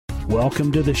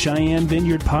Welcome to the Cheyenne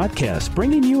Vineyard Podcast,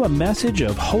 bringing you a message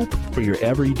of hope for your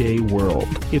everyday world.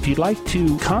 If you'd like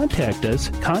to contact us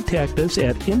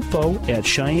at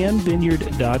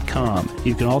info@cheyennevineyard.com.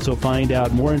 You can also find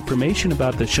out more information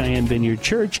about the Cheyenne Vineyard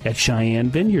Church at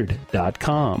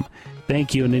cheyennevineyard.com.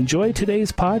 Thank you and enjoy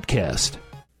today's podcast.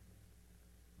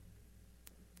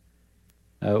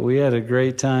 We had a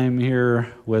great time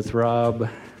here with Rob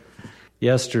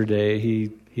yesterday.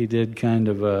 He did kind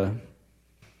of a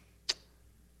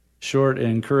short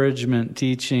encouragement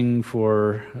teaching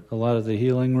for a lot of the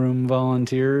healing room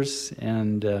volunteers,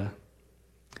 and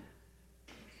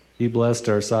he blessed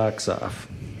our socks off.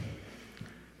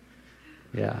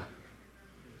 Yeah.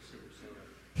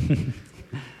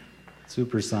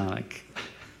 Supersonic.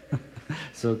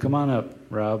 So come on up,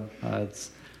 Rob.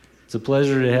 It's a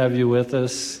pleasure to have you with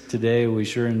us today. We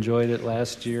sure enjoyed it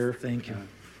last year. Thank you.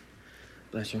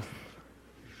 Bless you.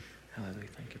 Hallelujah.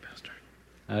 Thank you, Pastor.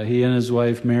 He and his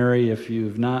wife, Mary, if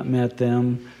you've not met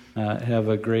them, have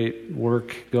a great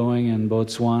work going in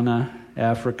Botswana,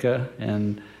 Africa,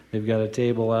 and they've got a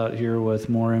table out here with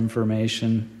more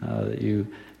information that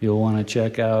you'll want to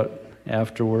check out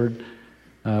afterward.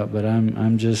 But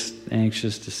I'm just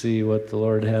anxious to see what the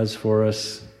Lord has for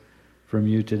us from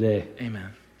you today. Amen.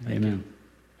 Amen.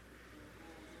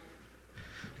 You.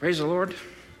 Praise the Lord.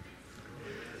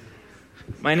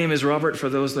 My name is Robert, for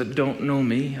those that don't know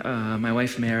me. My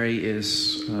wife, Mary,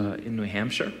 is in New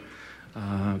Hampshire,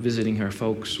 visiting her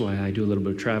folks while I do a little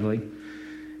bit of traveling.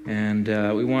 And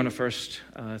we want to first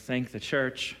thank the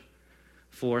church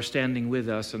for standing with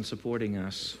us and supporting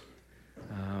us.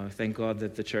 Thank God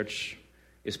that the church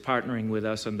is partnering with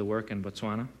us on the work in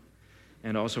Botswana,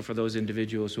 and also for those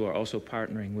individuals who are also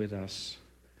partnering with us.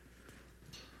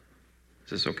 Is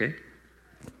this okay?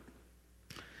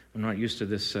 I'm not used to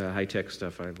this high-tech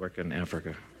stuff. I work in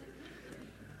Africa.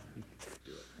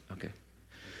 Okay.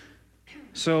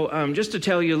 So just to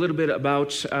tell you a little bit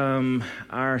about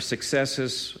our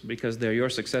successes, because they're your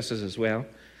successes as well.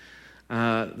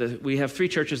 We have 3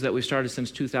 churches that we started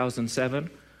since 2007.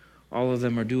 All of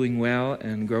them are doing well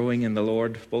and growing in the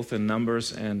Lord, both in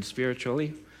numbers and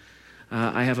spiritually.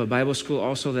 I have a Bible school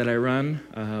also that I run,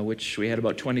 which we had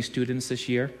about 20 students this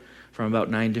year from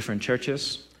about 9 different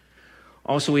churches.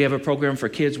 Also, we have a program for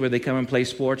kids where they come and play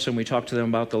sports, and we talk to them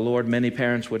about the Lord. Many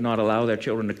parents would not allow their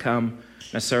children to come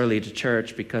necessarily to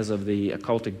church because of the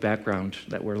occultic background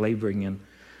that we're laboring in.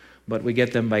 But we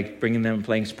get them by bringing them and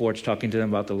playing sports, talking to them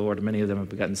about the Lord. Many of them have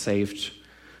gotten saved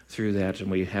through that, and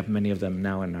we have many of them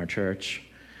now in our church.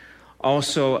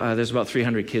 Also, there's about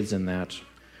 300 kids in that.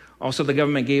 Also, the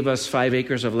government gave us 5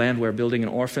 acres of land. We're building an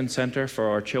orphan center for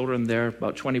our children there.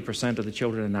 About 20% of the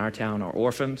children in our town are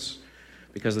orphans.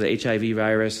 Because of the HIV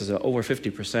virus, over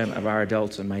 50% of our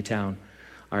adults in my town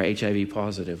are HIV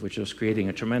positive, which is creating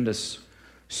a tremendous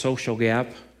social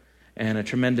gap and a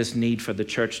tremendous need for the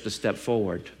church to step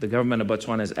forward. The government of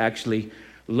Botswana is actually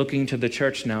looking to the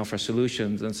church now for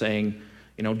solutions and saying,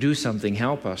 do something,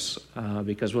 help us,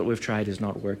 because what we've tried is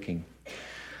not working.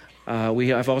 We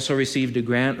have also received a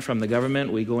grant from the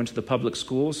government. We go into the public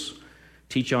schools,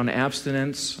 teach on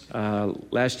abstinence.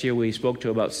 Last year we spoke to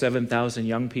about 7,000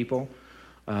 young people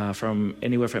from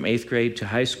anywhere from 8th grade to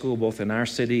high school, both in our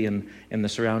city and in the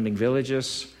surrounding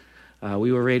villages.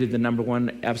 We were rated the number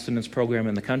 1 abstinence program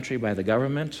in the country by the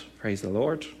government. Praise the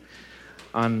Lord.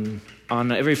 On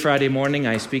every Friday morning,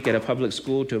 I speak at a public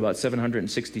school to about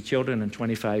 760 children and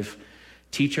 25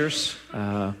 teachers.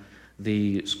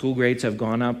 The school grades have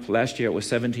gone up. Last year it was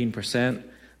 17%.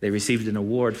 They received an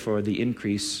award for the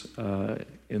increase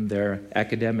in their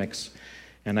academics,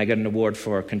 and I got an award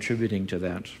for contributing to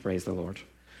that. Praise the Lord.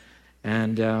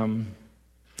 And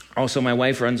also my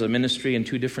wife runs a ministry in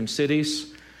 2 different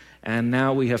cities, and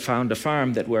now we have found a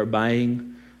farm that we're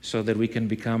buying so that we can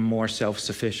become more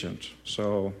self-sufficient.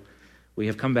 So we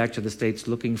have come back to the States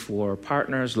looking for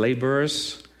partners,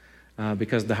 laborers,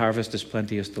 because the harvest is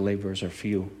plenteous, the laborers are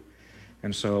few.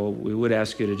 And so we would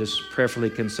ask you to just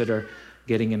prayerfully consider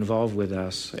getting involved with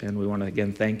us, and we want to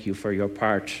again thank you for your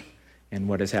part in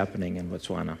what is happening in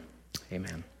Botswana.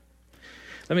 Amen.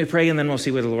 Let me pray, and then we'll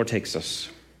see where the Lord takes us.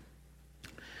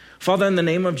 Father, in the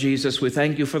name of Jesus, we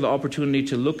thank you for the opportunity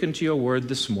to look into your word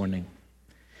this morning.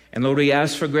 And Lord, we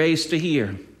ask for grace to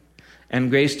hear and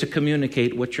grace to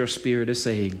communicate what your Spirit is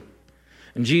saying.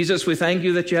 And Jesus, we thank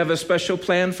you that you have a special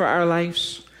plan for our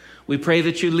lives. We pray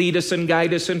that you lead us and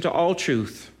guide us into all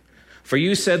truth. For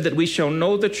you said that we shall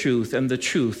know the truth, and the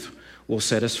truth will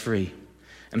set us free.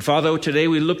 And Father, today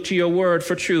we look to your word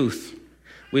for truth.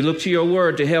 We look to your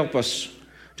word to help us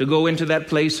to go into that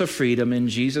place of freedom. In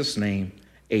Jesus' name,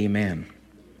 amen.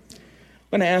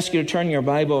 I'm going to ask you to turn your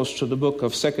Bibles to the book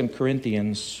of 2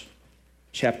 Corinthians,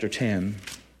 chapter 10.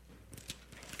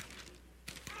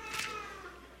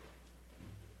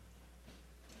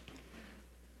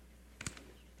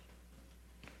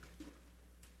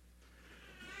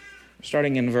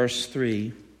 Starting in verse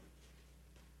 3.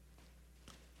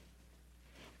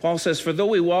 Paul says, "For though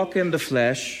we walk in the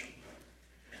flesh,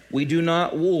 we do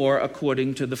not war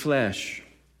according to the flesh.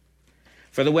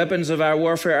 For the weapons of our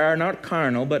warfare are not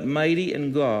carnal, but mighty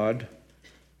in God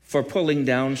for pulling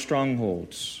down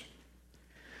strongholds."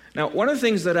 Now, one of the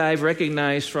things that I've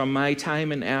recognized from my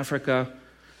time in Africa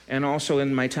and also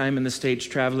in my time in the States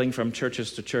traveling from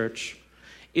churches to church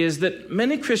is that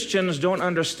many Christians don't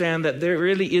understand that there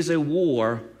really is a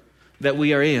war that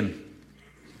we are in.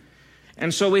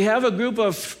 And so we have a group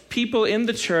of people in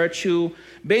the church who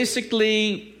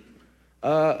basically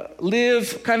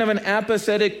live kind of an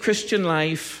apathetic Christian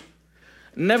life,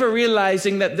 never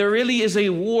realizing that there really is a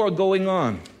war going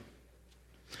on.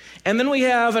 And then we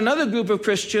have another group of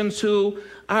Christians who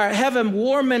have a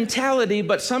war mentality,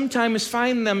 but sometimes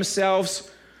find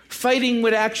themselves fighting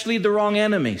with actually the wrong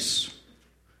enemies.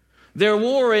 They're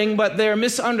warring, but they're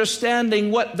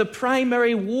misunderstanding what the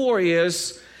primary war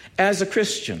is as a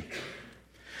Christian.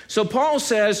 So Paul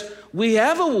says, we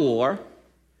have a war,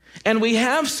 and we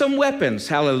have some weapons,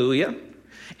 hallelujah,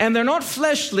 and they're not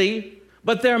fleshly,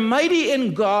 but they're mighty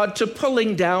in God to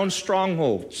pulling down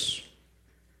strongholds.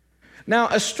 Now,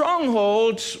 a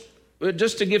stronghold,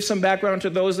 just to give some background to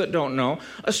those that don't know,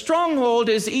 a stronghold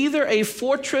is either a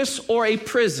fortress or a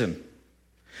prison.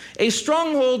 A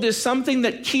stronghold is something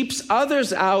that keeps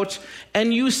others out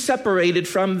and you separated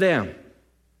from them.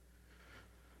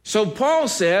 So Paul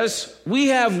says, we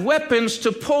have weapons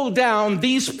to pull down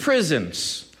these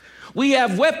prisons. We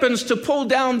have weapons to pull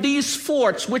down these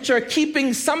forts which are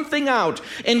keeping something out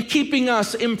and keeping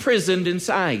us imprisoned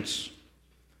inside.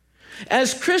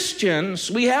 As Christians,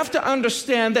 we have to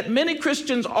understand that many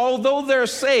Christians, although they're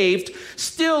saved,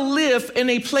 still live in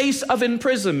a place of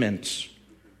imprisonment.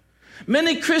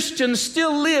 Many Christians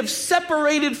still live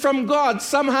separated from God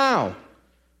somehow.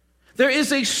 There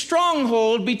is a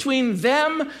stronghold between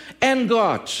them and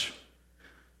God.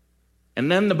 And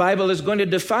then the Bible is going to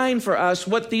define for us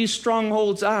what these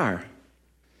strongholds are.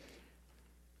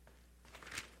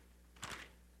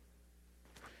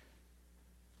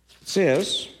 It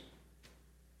says,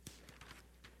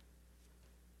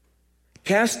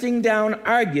 casting down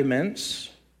arguments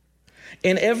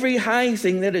and every high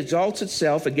thing that exalts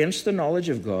itself against the knowledge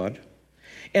of God,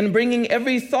 and bringing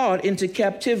every thought into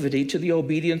captivity to the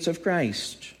obedience of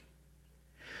Christ.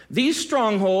 These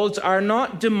strongholds are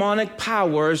not demonic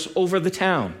powers over the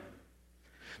town.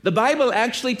 The Bible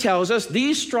actually tells us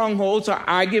these strongholds are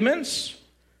arguments,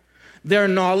 their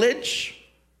knowledge,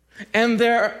 and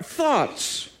their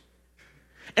thoughts.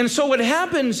 And so what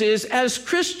happens is, as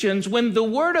Christians, when the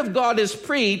Word of God is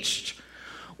preached,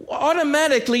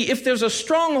 automatically, if there's a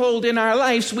stronghold in our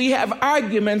lives, we have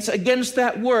arguments against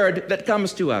that word that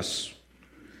comes to us.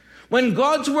 When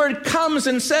God's word comes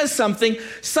and says something,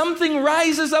 something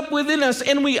rises up within us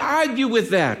and we argue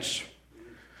with that.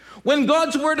 When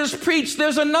God's word is preached,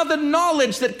 there's another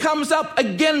knowledge that comes up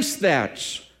against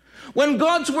that. When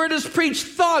God's word is preached,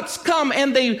 thoughts come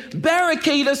and they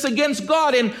barricade us against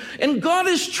God. And God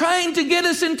is trying to get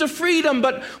us into freedom,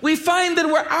 but we find that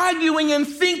we're arguing and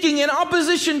thinking in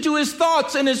opposition to his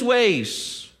thoughts and his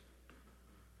ways.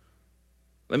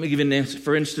 Let me give you an answer.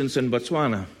 For instance, in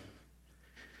Botswana.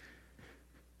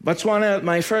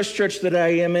 My first church that I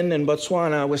am in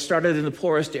Botswana, was started in the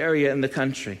poorest area in the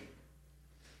country.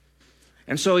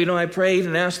 And so, I prayed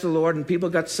and asked the Lord, and people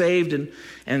got saved,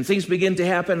 and things began to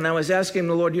happen. And I was asking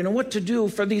the Lord, what to do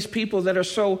for these people that are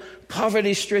so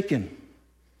poverty-stricken.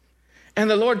 And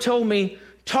the Lord told me,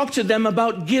 talk to them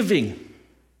about giving.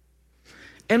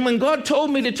 And when God told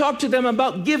me to talk to them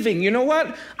about giving, you know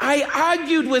what? I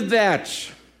argued with that.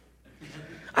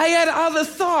 I had other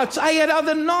thoughts. I had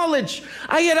other knowledge.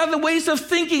 I had other ways of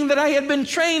thinking that I had been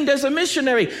trained as a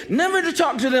missionary, never to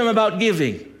talk to them about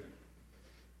giving.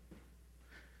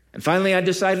 And finally, I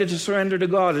decided to surrender to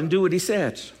God and do what he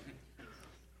said.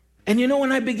 And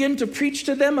when I began to preach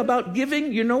to them about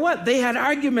giving, you know what? They had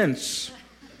arguments.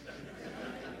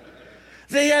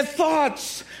 They had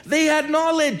thoughts. They had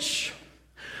knowledge.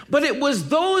 But it was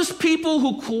those people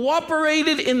who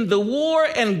cooperated in the war,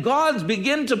 and God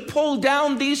began to pull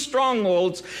down these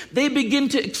strongholds. They begin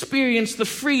to experience the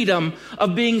freedom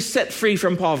of being set free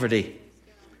from poverty.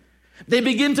 They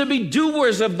begin to be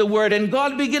doers of the word, and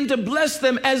God began to bless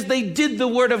them as they did the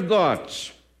word of God.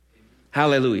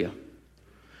 Hallelujah.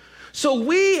 So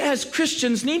we as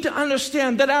Christians need to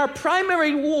understand that our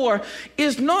primary war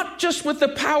is not just with the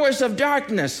powers of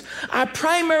darkness. Our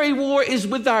primary war is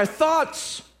with our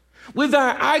thoughts, with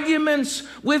our arguments,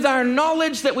 with our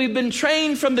knowledge that we've been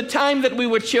trained from the time that we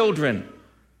were children.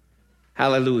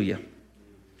 Hallelujah.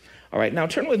 All right, now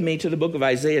turn with me to the book of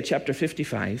Isaiah chapter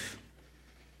 55.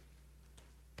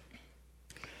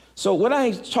 So what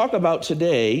I talk about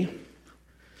today,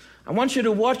 I want you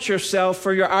to watch yourself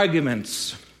for your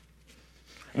arguments.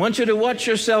 I want you to watch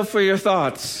yourself for your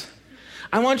thoughts.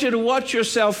 I want you to watch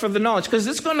yourself for the knowledge, because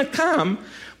it's going to come.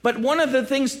 But one of the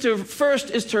things first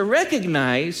is to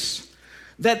recognize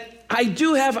that I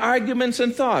do have arguments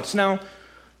and thoughts. Now,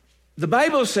 the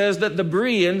Bible says that the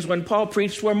Bereans, when Paul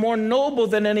preached, were more noble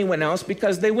than anyone else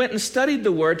because they went and studied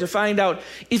the Word to find out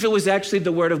if it was actually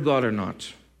the Word of God or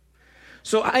not.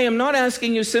 So I am not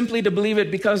asking you simply to believe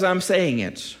it because I'm saying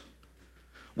it.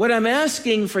 What I'm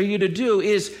asking for you to do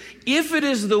is, if it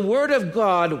is the Word of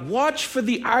God, watch for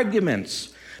the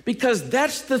arguments, because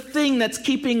that's the thing that's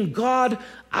keeping God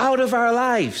out of our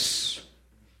lives.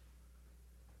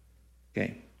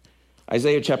 Okay,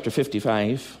 Isaiah chapter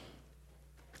 55.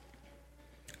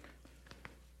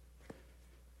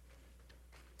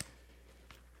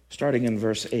 Starting in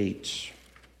verse 8.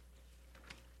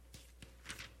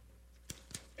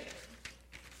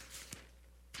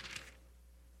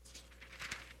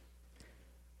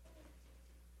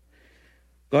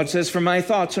 God says, "For my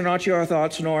thoughts are not your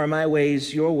thoughts, nor are my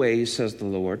ways your ways, says the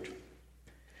Lord.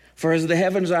 For as the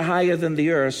heavens are higher than the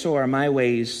earth, so are my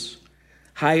ways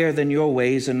higher than your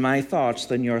ways, and my thoughts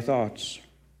than your thoughts.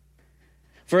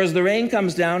 For as the rain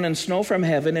comes down and snow from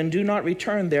heaven, and do not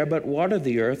return there, but water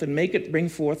the earth, and make it bring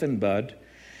forth and bud,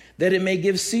 that it may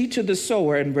give seed to the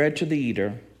sower and bread to the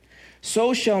eater,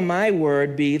 so shall my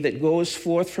word be that goes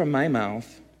forth from my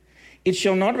mouth. It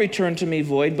shall not return to me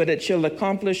void, but it shall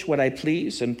accomplish what I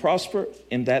please and prosper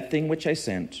in that thing which I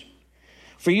sent.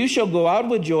 For you shall go out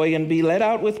with joy and be led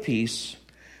out with peace.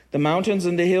 The mountains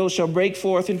and the hills shall break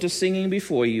forth into singing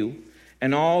before you,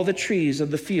 and all the trees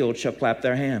of the field shall clap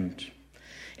their hand.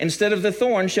 Instead of the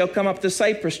thorn shall come up the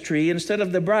cypress tree, instead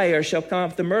of the briar shall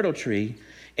come up the myrtle tree,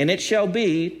 and it shall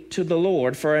be to the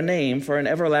Lord for a name, for an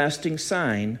everlasting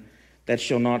sign that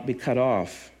shall not be cut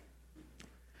off."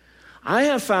 I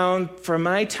have found for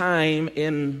my time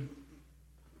in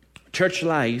church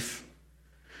life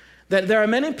that there are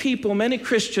many people, many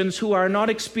Christians, who are not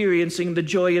experiencing the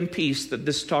joy and peace that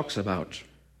this talks about.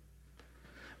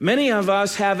 Many of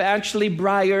us have actually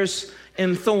briars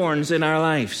and thorns in our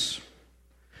lives.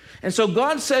 And so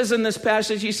God says in this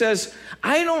passage, he says,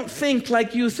 I don't think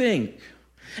like you think,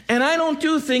 and I don't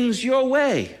do things your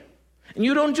way, and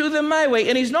you don't do them my way.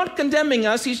 And he's not condemning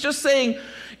us. He's just saying,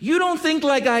 you don't think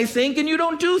like I think, and you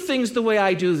don't do things the way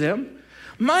I do them.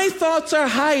 My thoughts are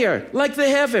higher, like the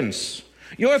heavens.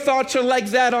 Your thoughts are like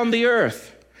that on the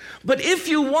earth. But if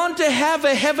you want to have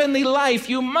a heavenly life,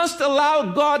 you must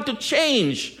allow God to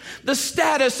change the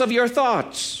status of your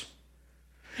thoughts.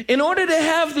 In order to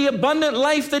have the abundant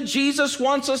life that Jesus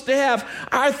wants us to have,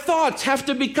 our thoughts have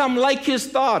to become like his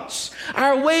thoughts.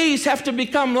 Our ways have to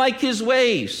become like his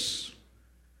ways.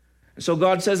 And so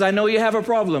God says, I know you have a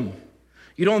problem.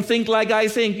 You don't think like I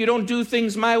think. You don't do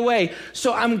things my way.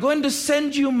 So I'm going to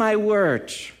send you my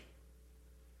word.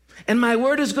 And my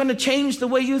word is going to change the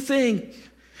way you think.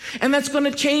 And that's going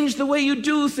to change the way you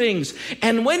do things.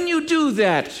 And when you do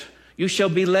that, you shall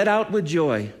be led out with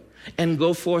joy and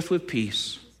go forth with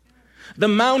peace. The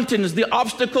mountains, the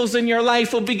obstacles in your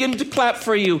life will begin to clap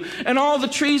for you. And all the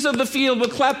trees of the field will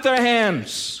clap their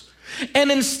hands.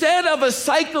 And instead of a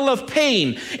cycle of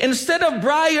pain, instead of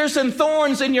briars and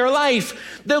thorns in your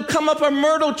life, there'll come up a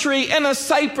myrtle tree and a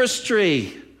cypress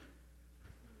tree.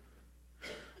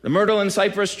 The myrtle and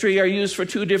cypress tree are used for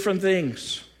two different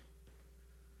things.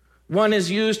 One is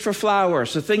used for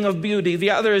flowers, a thing of beauty.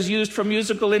 The other is used for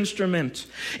musical instrument.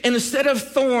 And instead of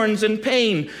thorns and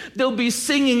pain, there'll be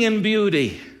singing and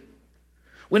beauty.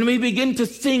 When we begin to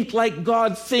think like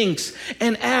God thinks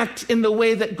and act in the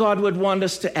way that God would want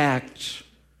us to act.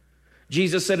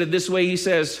 Jesus said it this way. He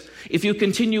says, if you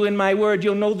continue in my word,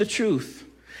 you'll know the truth,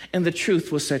 and the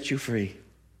truth will set you free.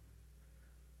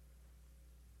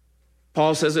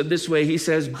 Paul says it this way. He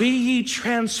says, be ye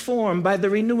transformed by the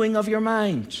renewing of your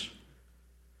mind.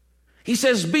 He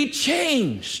says, be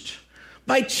changed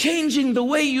by changing the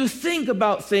way you think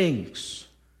about things.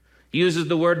 He uses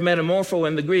the word metamorpho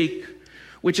in the Greek,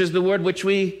 which is the word which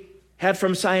we had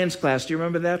from science class. Do you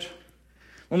remember that?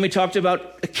 When we talked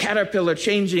about a caterpillar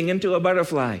changing into a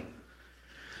butterfly.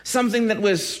 Something that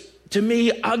was, to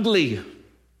me, ugly,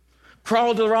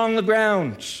 crawled along the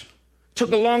ground,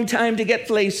 took a long time to get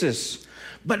places,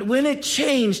 But when it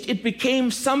changed, it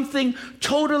became something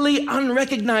totally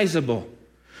unrecognizable.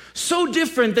 So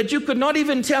different that you could not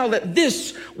even tell that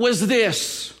this was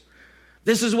this.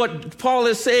 This is what Paul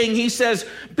is saying. He says,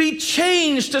 be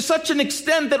changed to such an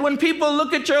extent that when people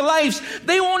look at your lives,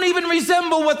 they won't even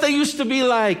resemble what they used to be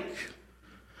like.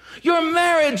 Your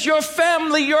marriage, your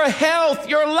family, your health,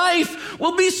 your life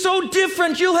will be so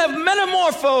different. You'll have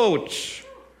metamorphosed.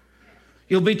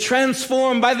 You'll be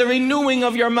transformed by the renewing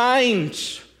of your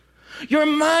mind. Your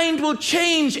mind will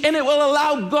change, and it will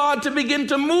allow God to begin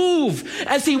to move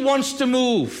as He wants to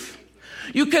move.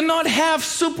 You cannot have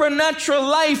supernatural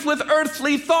life with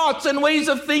earthly thoughts and ways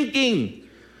of thinking.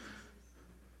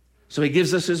 So He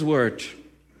gives us His word.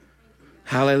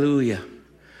 Hallelujah.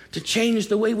 To change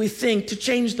the way we think, to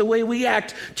change the way we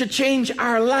act, to change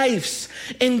our lives,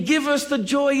 and give us the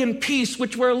joy and peace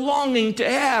which we're longing to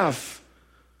have.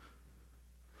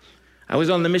 I was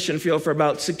on the mission field for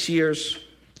about 6 years.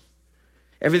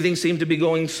 Everything seemed to be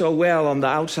going so well on the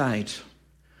outside.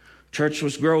 Church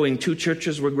was growing. 2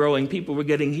 churches were growing. People were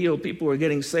getting healed. People were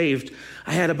getting saved.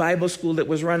 I had a Bible school that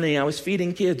was running. I was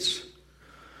feeding kids.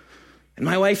 And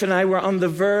my wife and I were on the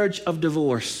verge of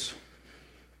divorce.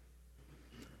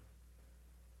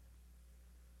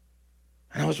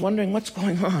 And I was wondering, what's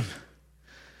going on?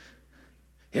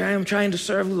 Here I am trying to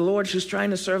serve the Lord. She's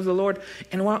trying to serve the Lord.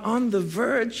 And we're on the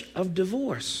verge of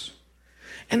divorce.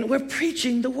 And we're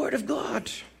preaching the Word of God.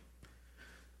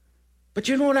 But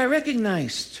you know what I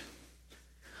recognized?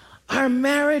 Our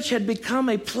marriage had become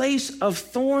a place of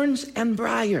thorns and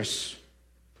briars.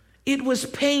 It was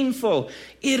painful.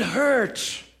 It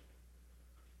hurt.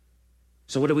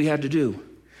 So what do we have to do?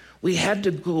 We had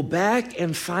to go back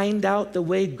and find out the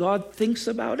way God thinks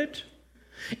about it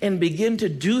and begin to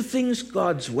do things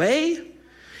God's way.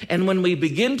 And when we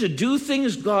begin to do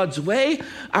things God's way,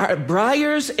 our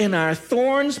briars and our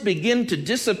thorns begin to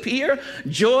disappear.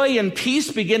 Joy and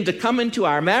peace begin to come into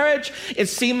our marriage. It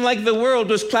seemed like the world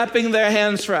was clapping their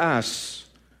hands for us.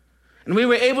 And we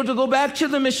were able to go back to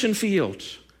the mission field.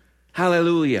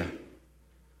 Hallelujah.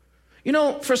 You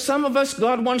know, for some of us,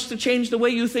 God wants to change the way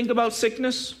you think about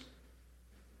sickness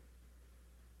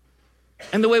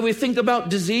and the way we think about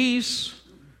disease,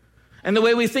 and the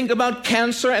way we think about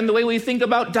cancer, and the way we think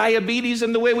about diabetes,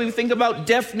 and the way we think about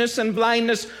deafness and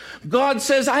blindness. God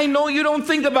says, I know you don't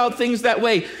think about things that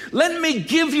way. Let me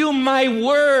give you my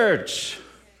words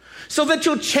so that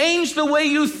you'll change the way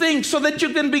you think, so that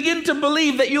you can begin to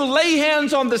believe that you'll lay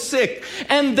hands on the sick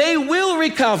and they will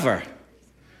recover.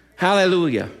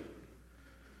 Hallelujah.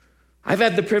 I've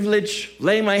had the privilege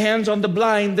laying my hands on the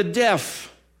blind, the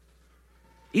deaf,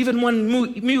 even one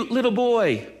mute little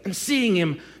boy, and seeing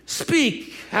him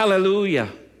speak. Hallelujah.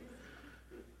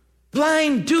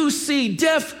 Blind do see,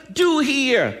 deaf do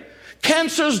hear.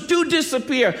 Cancers do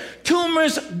disappear.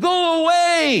 Tumors go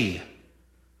away.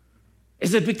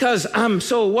 Is it because I'm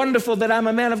so wonderful that I'm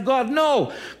a man of God?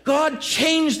 No. God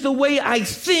changed the way I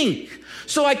think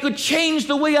so I could change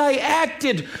the way I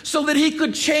acted, so that He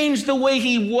could change the way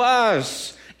He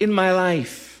was in my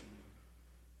life.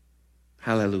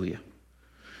 Hallelujah.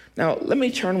 Now, let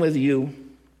me turn with you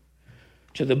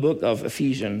to the book of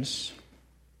Ephesians.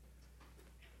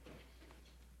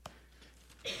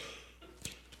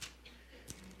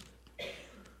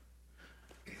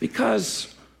 Because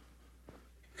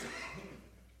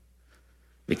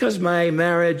my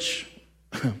marriage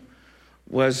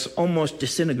was almost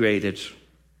disintegrated,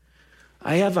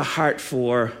 I have a heart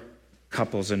for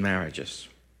couples and marriages.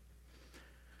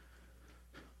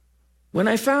 When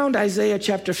I found Isaiah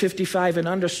chapter 55 and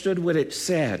understood what it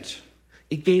said,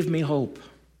 it gave me hope.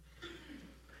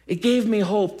 It gave me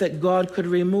hope that God could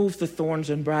remove the thorns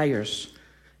and briars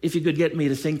if He could get me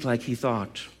to think like He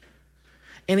thought.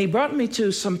 And He brought me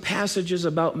to some passages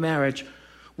about marriage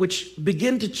which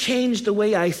begin to change the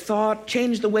way I thought,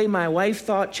 change the way my wife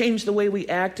thought, change the way we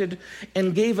acted,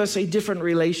 and gave us a different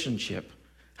relationship.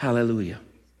 Hallelujah.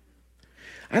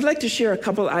 I'd like to share a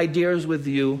couple ideas with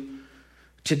you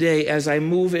today as I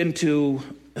move into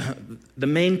the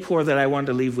main core that I want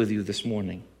to leave with you this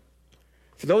morning.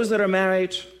 For those that are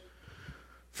married,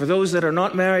 for those that are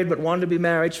not married but want to be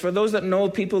married, for those that know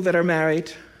people that are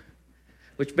married,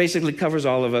 which basically covers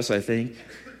all of us, I think,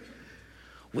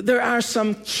 there are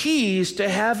some keys to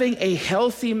having a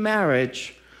healthy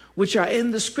marriage which are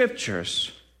in the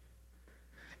scriptures.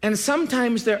 And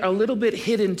sometimes they're a little bit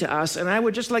hidden to us, and I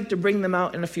would just like to bring them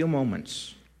out in a few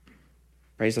moments.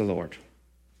 Praise the Lord.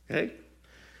 Okay?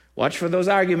 Watch for those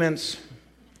arguments.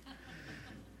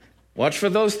 Watch for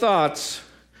those thoughts.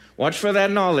 Watch for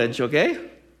that knowledge, okay?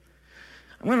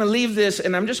 I'm going to leave this,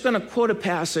 and I'm just going to quote a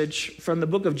passage from the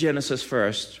book of Genesis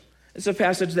first. It's a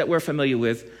passage that we're familiar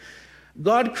with.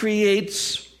 God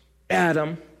creates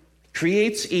Adam,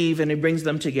 creates Eve, and he brings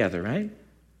them together, right?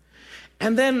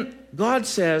 And then God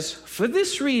says, for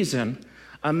this reason,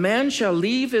 a man shall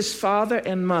leave his father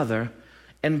and mother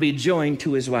and be joined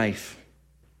to his wife,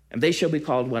 and they shall be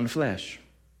called one flesh.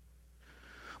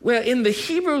 Well, in the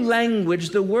Hebrew language,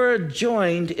 the word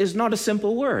joined is not a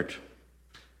simple word.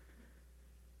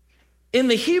 In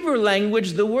the Hebrew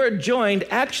language, the word joined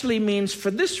actually means,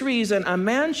 for this reason, a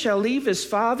man shall leave his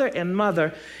father and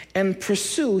mother and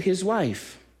pursue his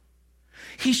wife.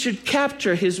 He should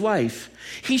capture his wife.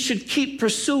 He should keep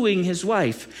pursuing his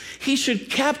wife. He should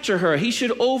capture her. He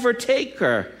should overtake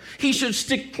her. He should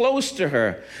stick close to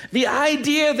her. The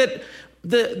idea that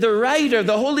the writer,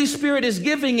 the Holy Spirit is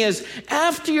giving is,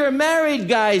 after you're married,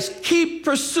 guys, keep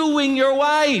pursuing your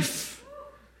wife.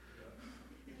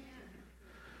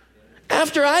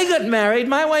 After I got married,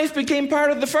 my wife became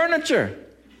part of the furniture.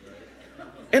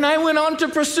 And I went on to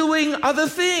pursuing other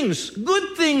things,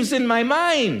 good things in my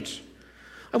mind.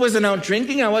 I wasn't out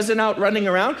drinking. I wasn't out running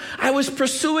around. I was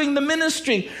pursuing the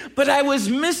ministry. But I was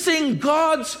missing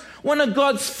one of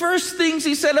God's first things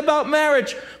he said about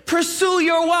marriage. Pursue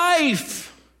your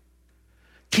wife.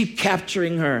 Keep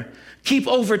capturing her. Keep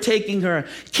overtaking her.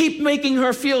 Keep making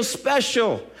her feel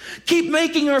special. Keep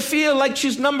making her feel like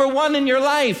she's number one in your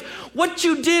life. What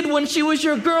you did when she was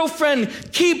your girlfriend,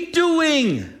 keep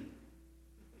doing.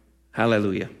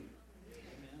 Hallelujah.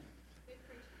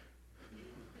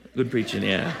 Good preaching,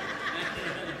 yeah.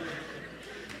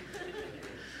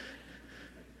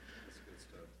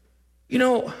 You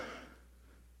know,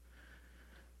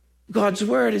 God's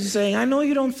word is saying, I know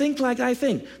you don't think like I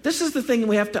think. This is the thing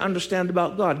we have to understand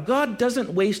about God. God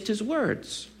doesn't waste his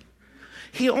words.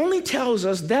 He only tells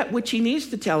us that which he needs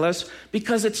to tell us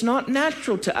because it's not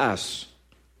natural to us.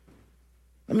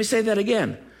 Let me say that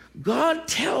again. God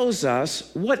tells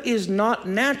us what is not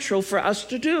natural for us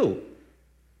to do.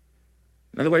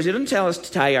 In other words, he doesn't tell us to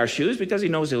tie our shoes because he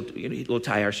knows he'll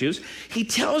tie our shoes. He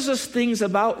tells us things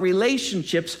about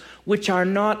relationships which are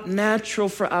not natural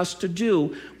for us to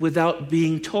do without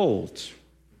being told.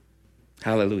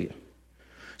 Hallelujah.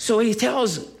 So he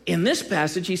tells, in this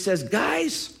passage, he says,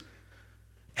 guys,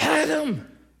 Adam,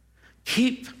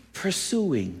 keep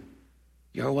pursuing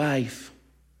your wife.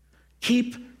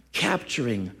 Keep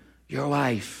capturing your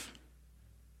wife.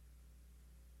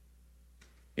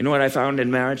 You know what I found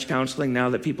in marriage counseling now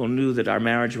that people knew that our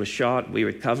marriage was shot, we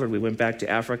recovered, we went back to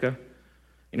Africa?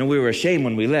 You know, we were ashamed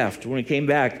when we left. When we came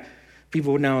back,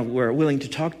 people now were willing to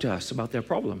talk to us about their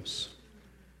problems.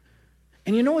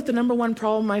 And you know what the number one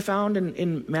problem I found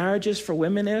in marriages for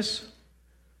women is?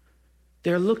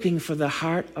 They're looking for the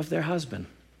heart of their husband.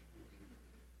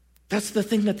 That's the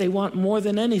thing that they want more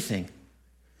than anything,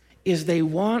 is they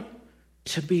want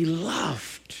to be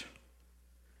loved.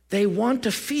 They want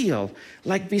to feel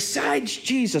like besides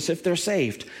Jesus, if they're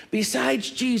saved, besides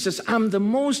Jesus, I'm the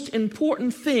most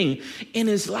important thing in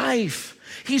his life.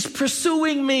 He's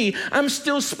pursuing me. I'm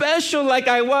still special like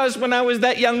I was when I was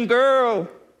that young girl.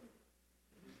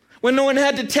 When no one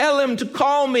had to tell him to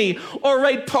call me or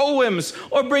write poems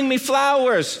or bring me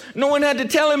flowers. No one had to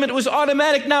tell him, it was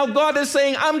automatic. Now God is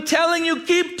saying, I'm telling you,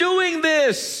 keep doing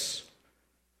this.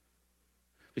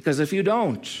 Because if you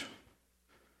don't,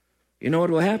 you know what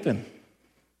will happen?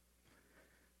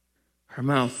 Her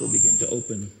mouth will begin to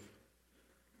open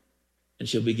and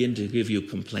she'll begin to give you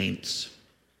complaints.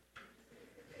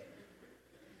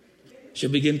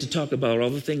 She'll begin to talk about all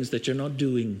the things that you're not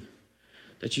doing,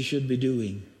 that you should be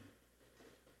doing.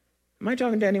 Am I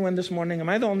talking to anyone this morning? Am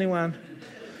I the only one?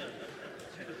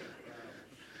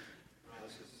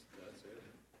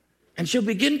 And she'll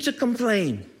begin to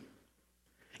complain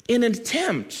in an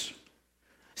attempt,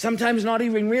 sometimes not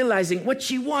even realizing what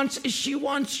she wants is she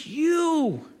wants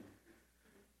you.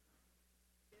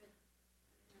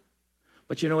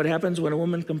 But you know what happens when a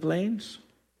woman complains?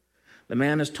 The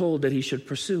man is told that he should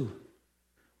pursue.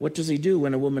 What does he do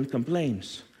when a woman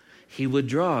complains? He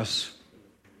withdraws.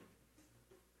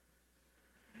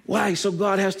 Why? So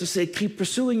God has to say, keep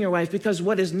pursuing your wife, because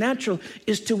what is natural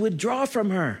is to withdraw from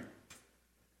her.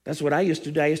 That's what I used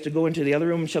to do. I used to go into the other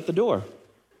room and shut the door.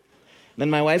 Then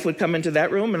my wife would come into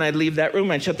that room and I'd leave that room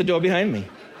and I'd shut the door behind me.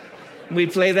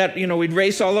 We'd play that, we'd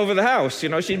race all over the house.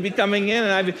 She'd be coming in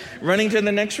and I'd be running to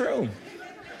the next room.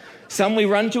 Some we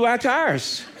run to our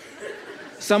cars.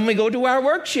 Some we go to our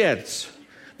work sheds.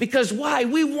 Because why?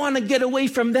 We want to get away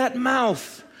from that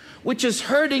mouth, which is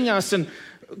hurting us and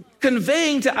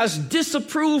conveying to us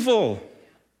disapproval.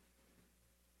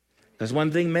 Because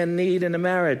one thing men need in a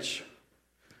marriage,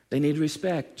 they need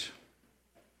respect.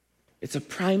 It's a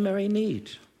primary need.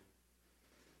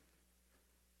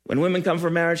 When women come for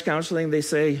marriage counseling, they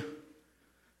say,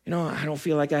 I don't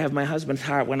feel like I have my husband's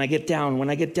heart when I get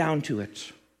down to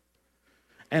it.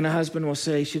 And a husband will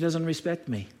say, she doesn't respect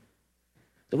me.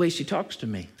 The way she talks to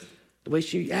me, the way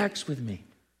she acts with me.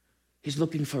 He's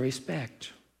looking for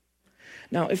respect.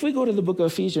 Now, if we go to the book of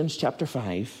Ephesians chapter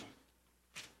 5,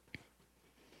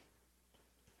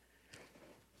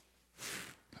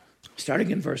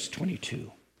 starting in verse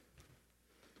 22.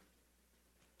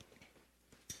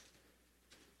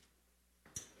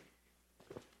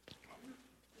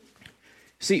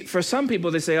 See, for some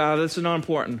people, they say, this is not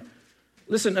important.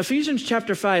 Listen, Ephesians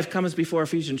chapter 5 comes before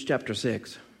Ephesians chapter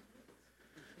 6.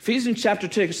 Ephesians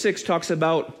chapter 6 talks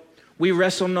about we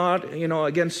wrestle not,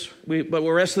 but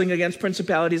we're wrestling against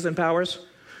principalities and powers.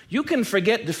 You can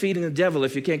forget defeating the devil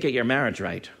if you can't get your marriage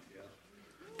right.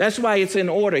 That's why it's in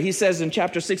order. He says in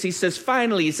chapter 6,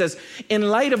 finally, in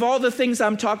light of all the things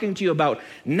I'm talking to you about,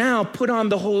 now put on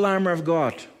the whole armor of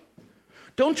God.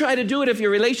 Don't try to do it if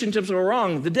your relationships are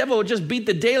wrong. The devil will just beat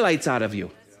the daylights out of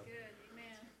you.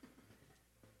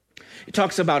 It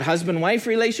talks about husband-wife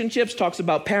relationships, talks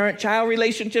about parent-child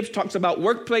relationships, talks about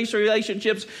workplace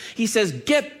relationships. He says,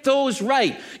 get those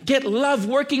right. Get love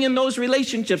working in those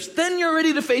relationships. Then you're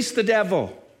ready to face the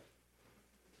devil.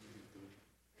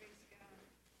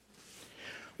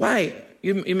 Why?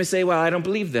 You may say, well, I don't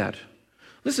believe that.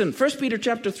 Listen, 1 Peter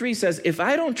chapter 3 says, if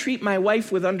I don't treat my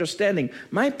wife with understanding,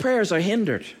 my prayers are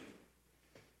hindered.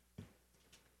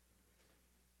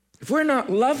 If we're not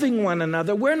loving one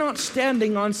another, we're not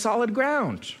standing on solid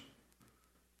ground.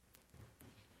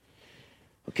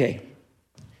 Okay,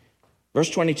 verse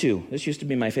 22. This used to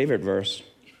be my favorite verse.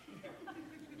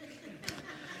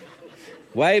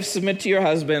 Wives, submit to your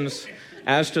husbands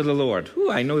as to the Lord. Ooh,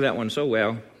 I know that one so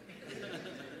well.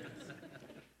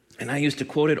 And I used to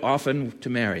quote it often to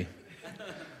Mary.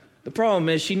 The problem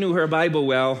is she knew her Bible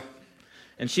well,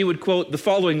 and she would quote the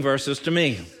following verses to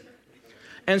me.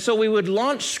 And so we would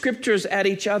launch scriptures at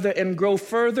each other and grow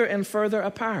further and further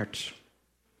apart.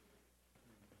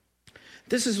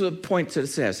 This is the point that it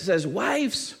says. It says,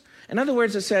 wives, in other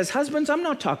words, it says, husbands, I'm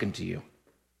not talking to you.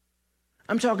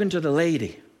 I'm talking to the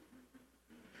lady.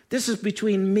 This is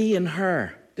between me and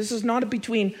her. This is not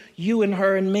between you and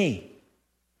her and me.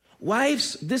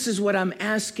 Wives, this is what I'm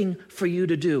asking for you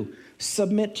to do.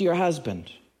 Submit to your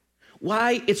husband.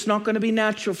 Why? It's not going to be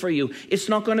natural for you. It's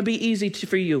not going to be easy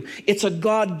for you. It's a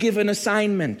God-given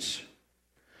assignment.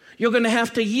 You're going to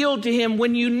have to yield to him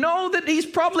when you know that he's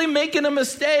probably making a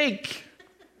mistake.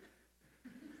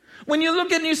 When you look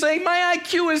at it and you say, my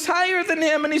IQ is higher than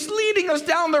him and he's leading us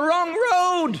down the wrong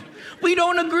road. We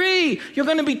don't agree. You're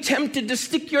going to be tempted to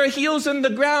stick your heels in the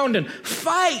ground and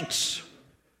fight.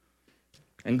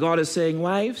 And God is saying,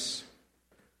 wives,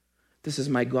 this is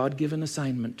my God-given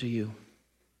assignment to you.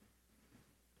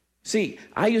 See,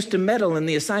 I used to meddle in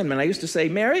the assignment. I used to say,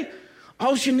 Mary,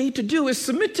 all you need to do is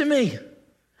submit to me.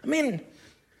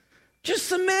 Just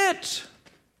submit.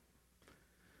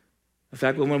 In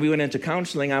fact, when we went into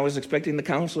counseling, I was expecting the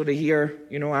counselor to hear,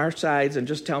 our sides and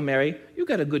just tell Mary, you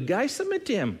got a good guy, submit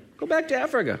to him. Go back to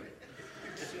Africa.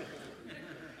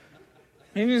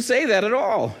 He didn't say that at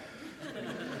all.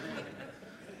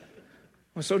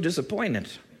 I was so disappointed.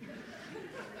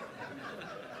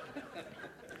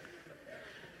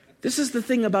 This is the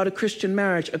thing about a Christian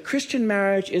marriage. A Christian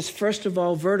marriage is, first of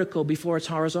all, vertical before it's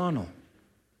horizontal.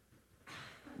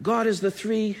 God is the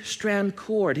three-strand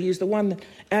cord. He is the one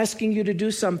asking you to do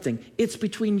something. It's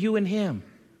between you and him.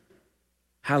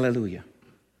 Hallelujah.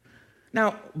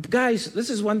 Now, guys, this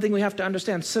is one thing we have to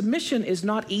understand. Submission is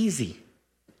not easy.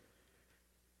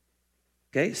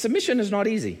 Okay? Submission is not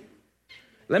easy.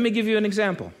 Let me give you an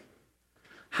example.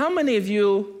 How many of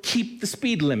you keep the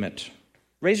speed limit?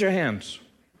 Raise your hands.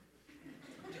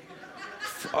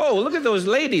 Oh, look at those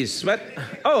ladies.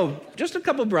 Just a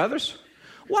couple brothers.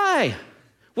 Why?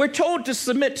 We're told to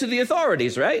submit to the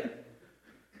authorities, right?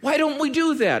 Why don't we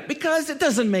do that? Because it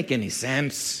doesn't make any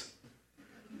sense.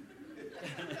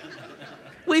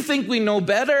 We think we know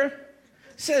better.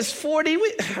 It says 40.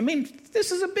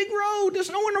 This is a big road.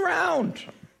 There's no one around,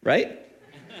 right?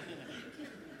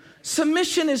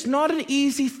 Submission is not an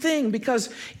easy thing because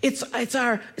it's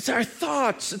our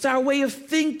thoughts. It's our way of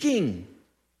thinking.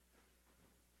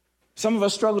 Some of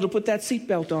us struggle to put that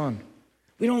seatbelt on.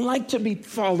 We don't like to be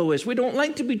followers. We don't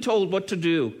like to be told what to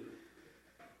do.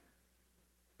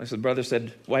 As the brother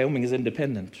said, Wyoming is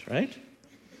independent, right?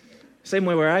 Same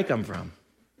way where I come from.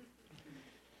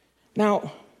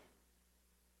 Now,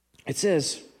 it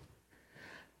says,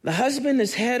 the husband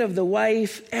is head of the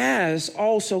wife, as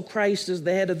also Christ is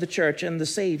the head of the church and the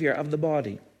Savior of the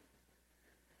body.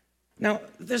 Now,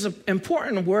 there's an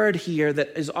important word here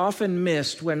that is often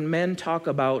missed when men talk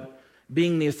about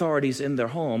being the authorities in their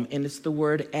home, and it's the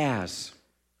word as.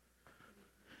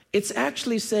 It's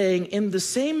actually saying, in the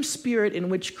same spirit in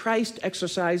which Christ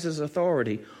exercises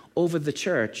authority over the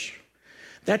church,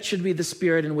 that should be the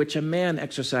spirit in which a man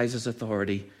exercises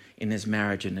authority in his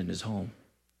marriage and in his home.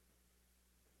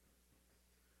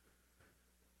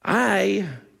 I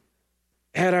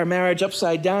had our marriage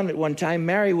upside down at one time.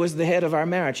 Mary was the head of our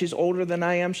marriage. She's older than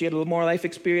I am. She had a little more life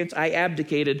experience. I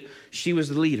abdicated. She was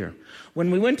the leader.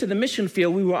 When we went to the mission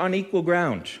field, we were on equal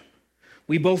ground.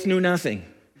 We both knew nothing.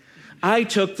 I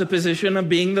took the position of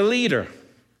being the leader,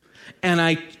 and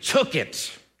I took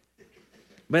it.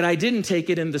 But I didn't take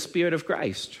it in the spirit of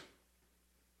Christ.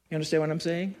 You understand what I'm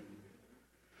saying?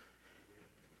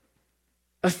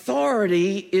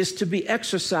 Authority is to be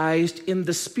exercised in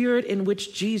the spirit in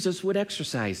which Jesus would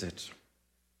exercise it.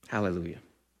 Hallelujah.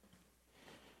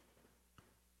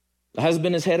 The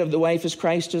husband is head of the wife as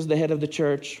Christ is the head of the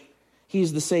church.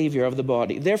 He's the Savior of the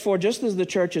body. Therefore, just as the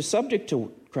church is subject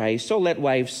to Christ, so let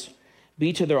wives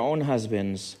be to their own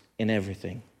husbands in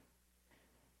everything.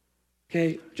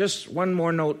 Okay, just one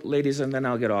more note, ladies, and then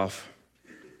I'll get off.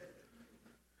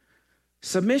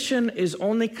 Submission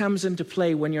only comes into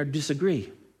play when you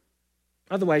disagree.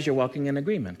 Otherwise, you're walking in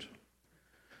agreement.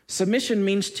 Submission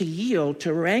means to yield,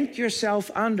 to rank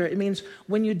yourself under. It means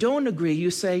when you don't agree,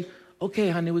 you say, okay,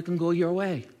 honey, we can go your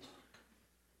way.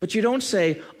 But you don't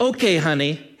say, okay,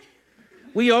 honey,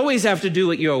 we always have to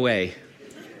do it your way.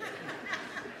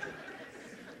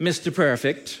 Mr.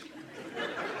 Perfect.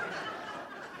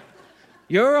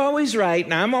 You're always right,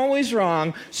 and I'm always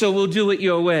wrong, so we'll do it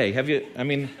your way.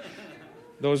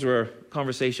 Those were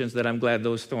conversations that I'm glad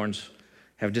those thorns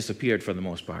have disappeared for the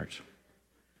most part.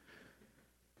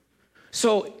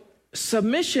 So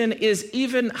submission is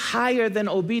even higher than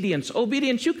obedience.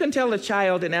 Obedience, you can tell a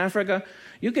child in Africa,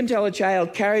 you can tell a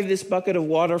child, carry this bucket of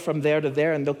water from there to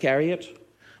there, and they'll carry it.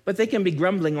 But they can be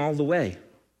grumbling all the way.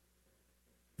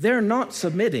 They're not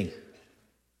submitting.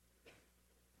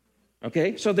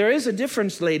 Okay? So there is a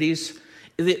difference, ladies,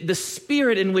 the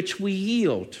spirit in which we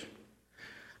yield.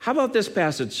 How about this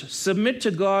passage? Submit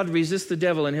to God, resist the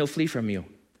devil, and he'll flee from you.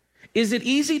 Is it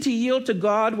easy to yield to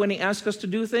God when he asks us to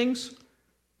do things?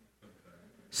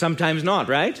 Sometimes not,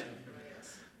 right?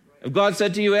 If God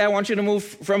said to you, hey, I want you to move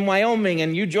from Wyoming,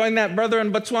 and you join that brother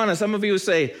in Botswana, some of you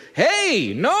say,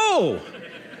 hey, no,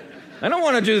 I don't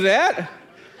want to do that.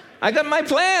 I got my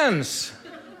plans.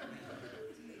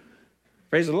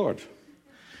 Praise the Lord.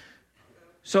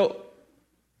 So,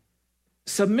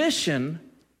 submission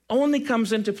only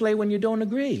comes into play when you don't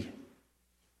agree.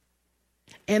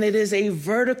 And it is a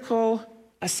vertical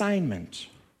assignment.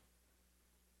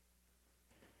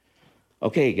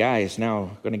 Okay, guys, now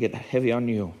I'm going to get heavy on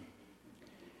you.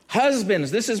 Husbands,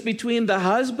 this is between the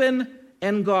husband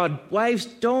and God. Wives,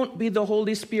 don't be the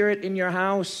Holy Spirit in your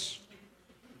house.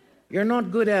 You're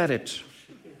not good at it.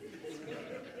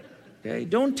 Okay?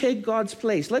 Don't take God's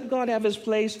place. Let God have his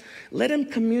place. Let him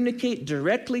communicate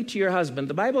directly to your husband.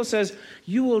 The Bible says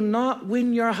you will not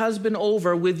win your husband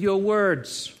over with your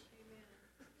words.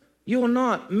 You will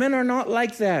not. Men are not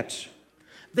like that.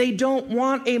 They don't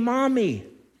want a mommy.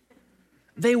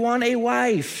 They want a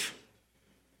wife.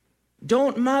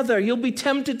 Don't mother. You'll be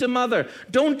tempted to mother.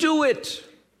 Don't do it.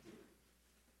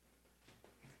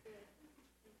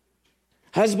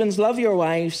 Husbands, love your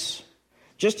wives,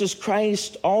 just as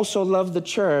Christ also loved the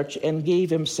church and gave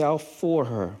himself for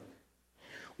her.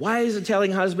 Why is it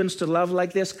telling husbands to love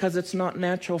like this? Because it's not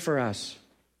natural for us.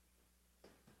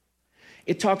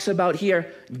 It talks about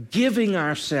here giving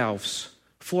ourselves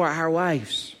for our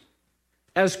wives,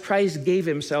 as Christ gave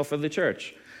himself for the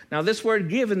church. Now, this word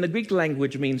give in the Greek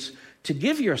language means to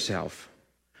give yourself,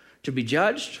 to be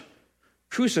judged,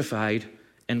 crucified,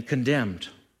 and condemned.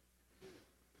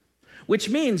 Which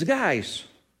means, guys,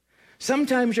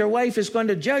 sometimes your wife is going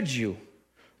to judge you,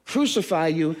 crucify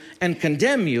you, and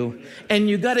condemn you, and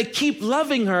you got to keep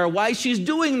loving her while she's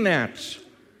doing that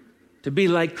to be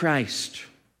like Christ.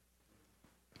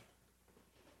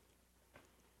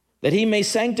 That he may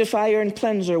sanctify her and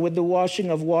cleanse her with the washing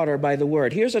of water by the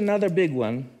word. Here's another big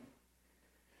one.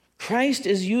 Christ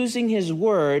is using his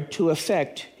word to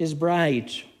affect his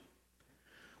bride.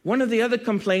 One of the other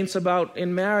complaints about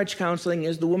in marriage counseling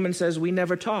is the woman says, we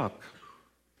never talk.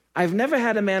 I've never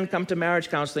had a man come to marriage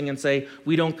counseling and say,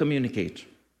 we don't communicate.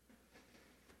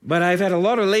 But I've had a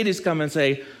lot of ladies come and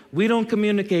say, we don't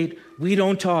communicate, we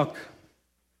don't talk.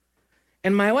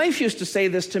 And my wife used to say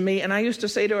this to me, and I used to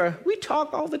say to her, we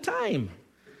talk all the time.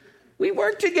 We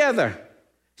work together.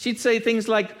 She'd say things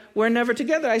like, we're never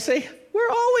together. I say, we're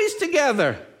always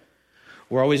together.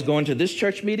 We're always going to this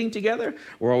church meeting together.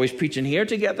 We're always preaching here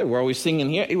together. We're always singing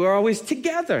here. We're always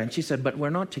together. And she said, but we're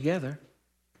not together.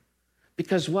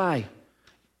 Because why?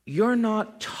 You're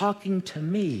not talking to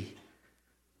me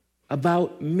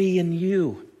about me and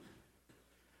you.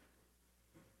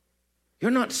 You're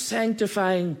not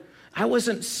sanctifying. I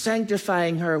wasn't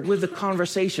sanctifying her with the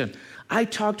conversation. I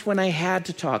talked when I had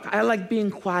to talk. I like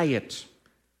being quiet.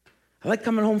 I like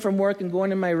coming home from work and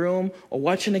going in my room or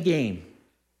watching a game.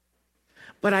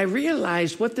 But I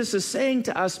realized what this is saying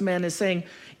to us men is saying,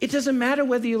 it doesn't matter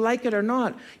whether you like it or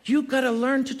not. You've got to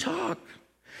learn to talk.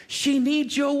 She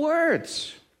needs your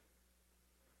words.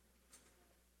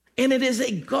 And it is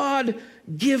a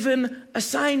God-given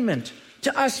assignment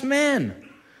to us men.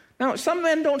 Now, some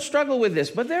men don't struggle with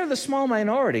this, but they're the small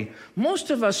minority.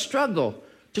 Most of us struggle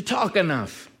to talk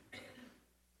enough.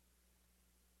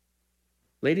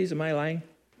 Ladies, am I lying?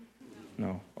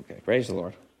 No. Okay, praise the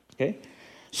Lord. Okay?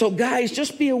 So guys,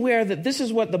 just be aware that this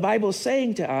is what the Bible is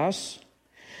saying to us,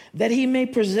 that he may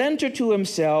present her to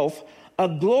himself a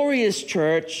glorious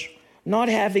church, not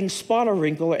having spot or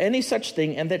wrinkle or any such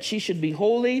thing, and that she should be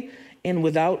holy and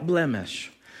without blemish.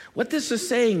 What this is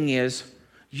saying is,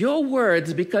 your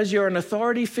words, because you're an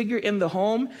authority figure in the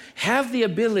home, have the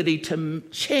ability to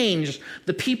change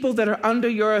the people that are under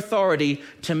your authority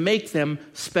to make them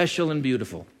special and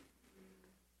beautiful.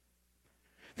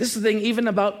 This is the thing even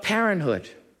about parenthood.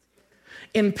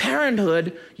 In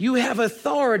parenthood, you have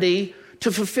authority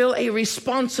to fulfill a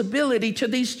responsibility to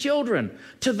these children,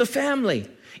 to the family.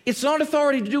 It's not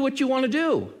authority to do what you want to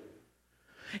do.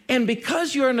 And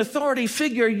because you're an authority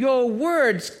figure, your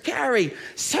words carry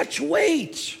such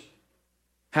weight.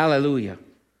 Hallelujah.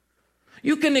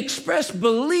 You can express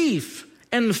belief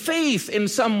and faith in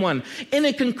someone, and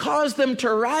it can cause them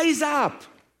to rise up.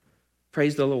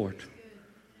 Praise the Lord.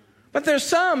 But there's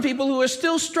some people who are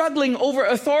still struggling over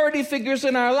authority figures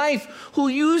in our life who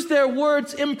use their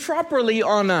words improperly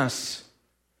on us.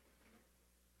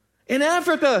 In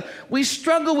Africa, we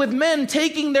struggle with men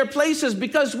taking their places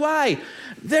because why?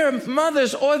 Their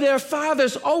mothers or their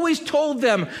fathers always told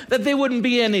them that they wouldn't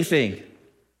be anything.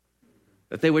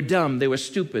 That they were dumb, they were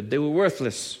stupid, they were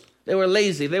worthless, they were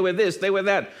lazy, they were this, they were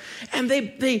that. And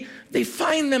they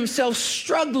find themselves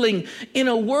struggling in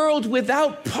a world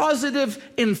without positive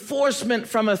enforcement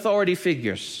from authority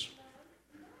figures.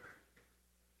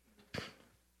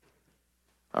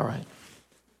 All right.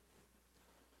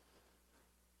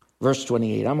 Verse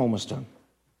 28, I'm almost done.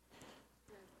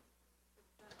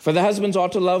 For the husbands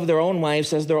ought to love their own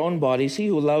wives as their own bodies. He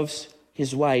who loves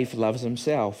his wife loves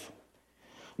himself.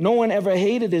 No one ever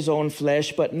hated his own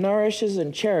flesh, but nourishes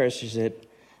and cherishes it,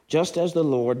 just as the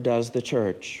Lord does the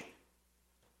church.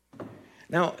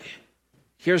 Now,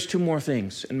 here's two more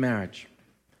things in marriage.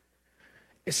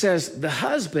 It says the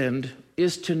husband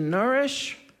is to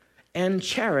nourish and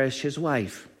cherish his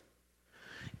wife.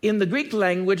 In the Greek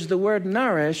language, the word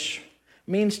nourish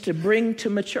means to bring to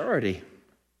maturity.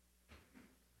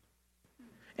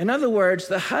 In other words,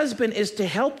 the husband is to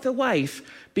help the wife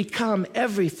become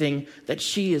everything that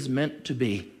she is meant to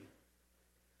be.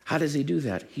 How does he do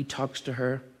that? He talks to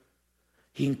her.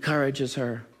 He encourages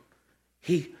her.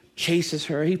 He chases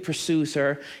her. He pursues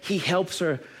her. He helps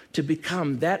her to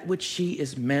become that which she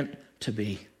is meant to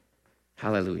be.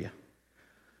 Hallelujah.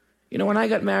 You know, when I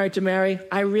got married to Mary,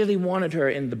 I really wanted her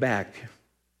in the back.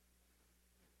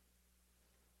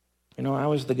 You know, I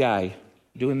was the guy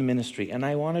doing the ministry, and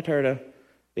I wanted her to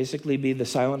basically be the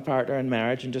silent partner in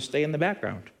marriage and just stay in the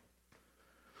background.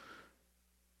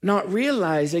 Not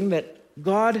realizing that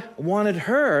God wanted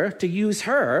her to use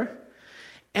her,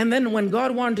 and then when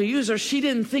God wanted to use her, she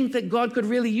didn't think that God could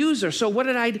really use her. So what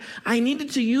did I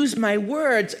needed to use my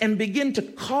words and begin to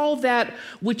call that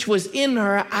which was in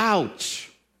her out.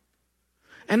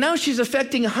 And now she's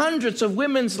affecting hundreds of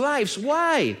women's lives.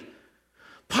 Why?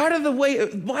 Part of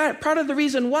the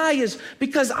reason why is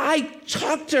because I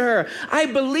talked to her, I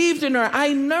believed in her,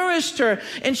 I nourished her,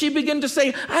 and she began to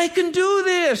say, I can do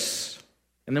this.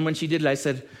 And then when she did it, I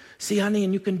said, see, honey,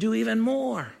 and you can do even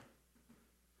more.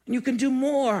 And you can do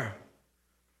more.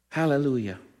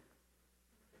 Hallelujah.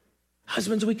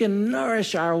 Husbands, we can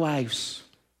nourish our wives.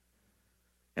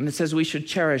 And it says we should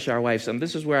cherish our wives. And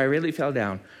this is where I really fell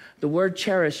down. The word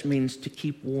cherish means to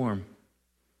keep warm.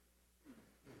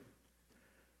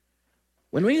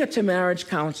 When we got to marriage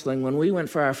counseling, when we went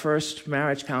for our first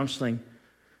marriage counseling,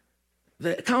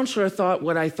 the counselor thought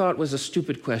what I thought was a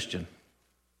stupid question.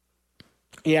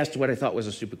 He asked what I thought was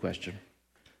a stupid question.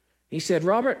 He said,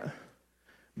 Robert,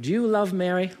 do you love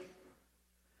Mary?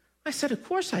 I said, of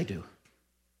course I do.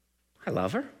 I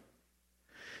love her.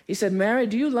 He said, Mary,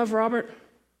 do you love Robert?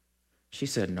 She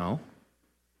said, no.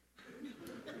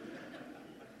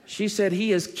 she said,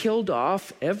 he has killed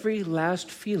off every last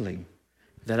feeling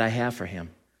that I have for him.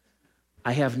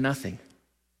 I have nothing.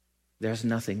 There's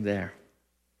nothing there.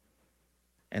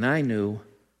 And I knew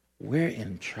we're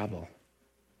in trouble.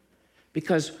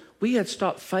 Because we had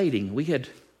stopped fighting. We had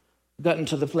gotten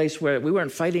to the place where we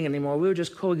weren't fighting anymore. We were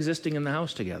just coexisting in the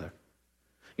house together.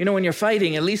 You know, when you're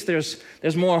fighting, at least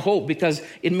there's more hope, because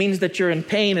it means that you're in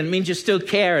pain, and it means you still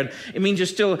care, and it means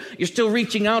you're still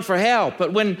reaching out for help.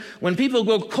 But when people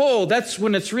go cold, that's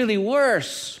when it's really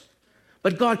worse.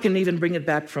 But God can even bring it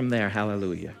back from there.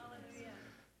 Hallelujah.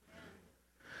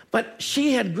 But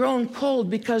she had grown cold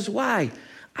because why?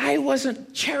 I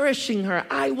wasn't cherishing her.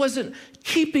 I wasn't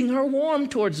keeping her warm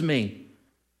towards me.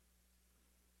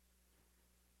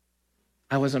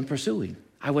 I wasn't pursuing.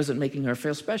 I wasn't making her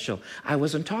feel special. I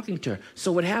wasn't talking to her.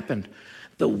 So what happened?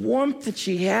 The warmth that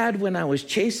she had when I was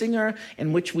chasing her,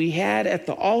 and which we had at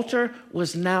the altar,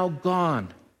 was now gone.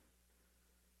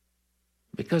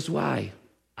 Because why?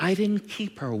 I didn't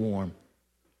keep her warm.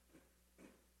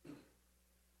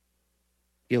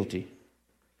 Guilty.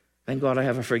 Thank God I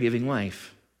have a forgiving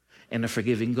wife and a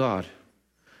forgiving God,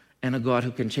 and a God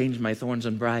who can change my thorns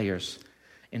and briars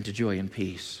into joy and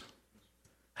peace.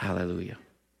 Hallelujah.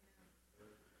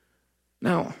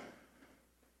 Now,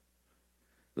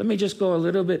 let me just go a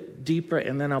little bit deeper,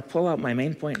 and then I'll pull out my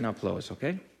main point and I'll close,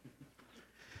 okay?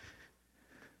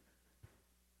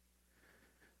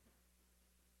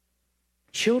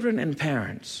 Children and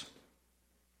parents.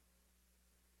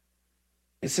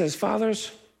 It says,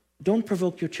 fathers, don't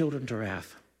provoke your children to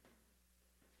wrath.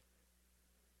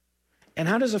 And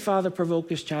how does a father provoke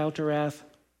his child to wrath?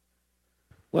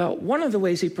 Well, one of the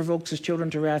ways he provokes his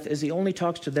children to wrath is he only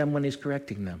talks to them when he's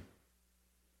correcting them.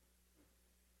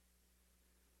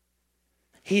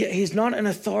 He's not an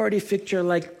authority figure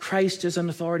like Christ is an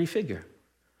authority figure.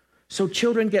 So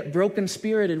children get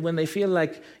broken-spirited when they feel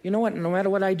like, you know what, no matter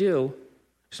what I do,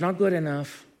 it's not good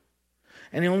enough.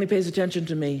 And he only pays attention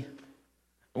to me,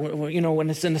 you know, when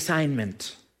it's an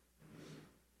assignment.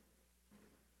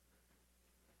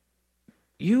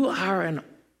 You are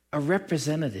a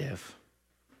representative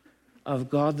of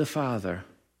God the Father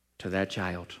to that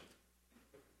child.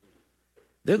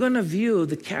 They're going to view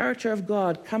the character of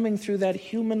God coming through that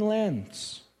human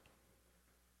lens.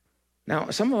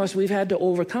 Now, some of us, we've had to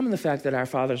overcome the fact that our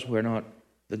fathers were not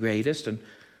the greatest and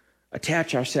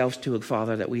attach ourselves to a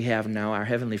Father that we have now, our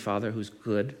Heavenly Father, who's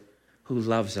good, who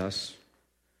loves us,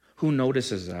 who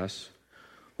notices us,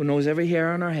 who knows every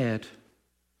hair on our head,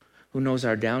 who knows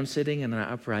our downsitting and our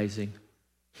uprising.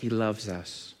 He loves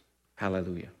us.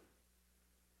 Hallelujah.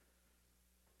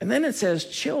 And then it says,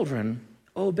 children,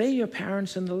 obey your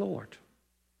parents in the Lord.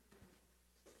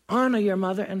 Honor your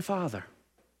mother and father.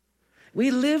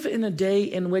 We live in a day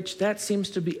in which that seems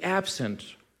to be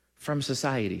absent from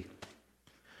society.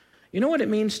 You know what it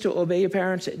means to obey your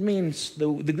parents? It means,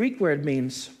 the Greek word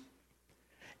means,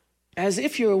 as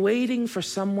if you're waiting for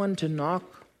someone to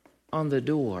knock on the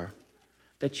door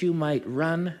that you might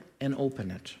run and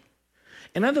open it.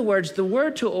 In other words, the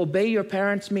word to obey your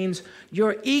parents means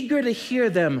you're eager to hear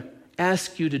them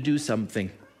ask you to do something.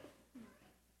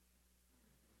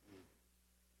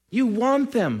 You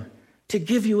want them to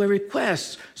give you a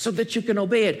request so that you can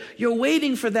obey it. You're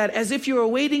waiting for that as if you were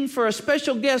waiting for a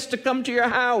special guest to come to your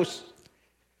house. Do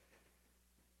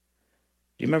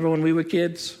you remember when we were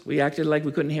kids? We acted like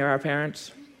we couldn't hear our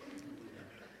parents.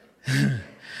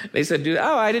 They said,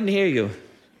 oh, I didn't hear you.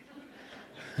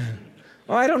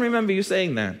 Oh, I don't remember you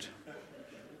saying that.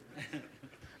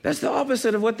 That's the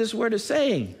opposite of what this word is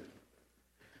saying.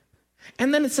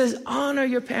 And then it says, honor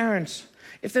your parents.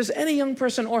 If there's any young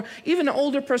person or even an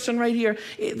older person right here,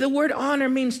 the word honor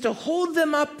means to hold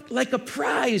them up like a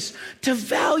prize, to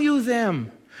value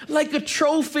them like a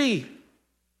trophy.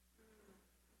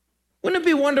 Wouldn't it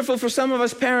be wonderful for some of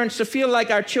us parents to feel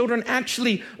like our children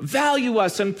actually value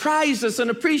us and prize us and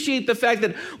appreciate the fact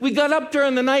that we got up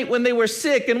during the night when they were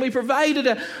sick and we provided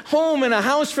a home and a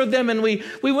house for them and we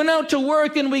went out to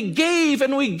work and we gave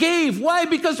and we gave. Why?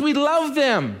 Because we love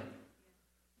them.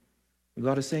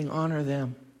 God is saying, honor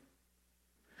them.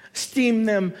 Esteem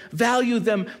them, value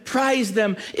them, prize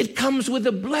them. It comes with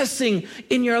a blessing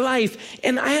in your life.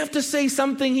 And I have to say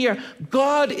something here.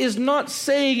 God is not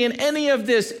saying in any of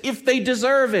this if they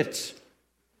deserve it.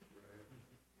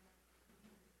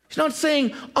 He's not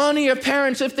saying honor your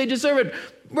parents if they deserve it.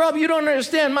 Rob, you don't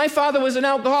understand. My father was an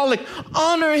alcoholic.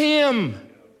 Honor him.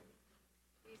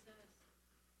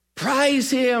 Prize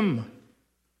him.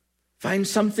 Find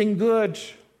something good.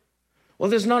 Well,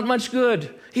 there's not much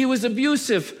good. He was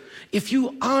abusive. If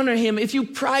you honor him, if you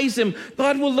prize him,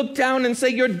 God will look down and say,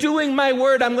 you're doing my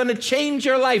word. I'm going to change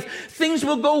your life. Things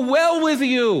will go well with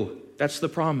you. That's the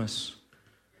promise.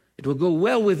 It will go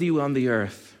well with you on the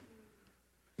earth.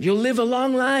 You'll live a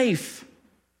long life.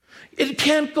 It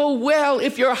can't go well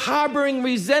if you're harboring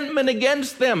resentment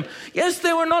against them. Yes,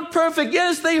 they were not perfect.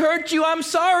 Yes, they hurt you. I'm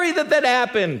sorry that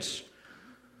happened.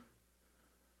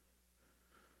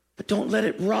 But don't let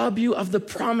it rob you of the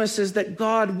promises that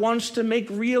God wants to make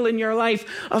real in your life,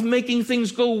 of making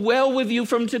things go well with you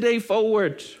from today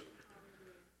forward.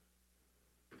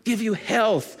 Give you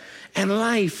health and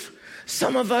life.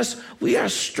 Some of us, we are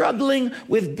struggling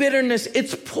with bitterness.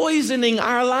 It's poisoning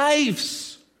our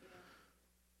lives.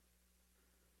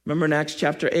 Remember in Acts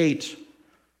chapter 8,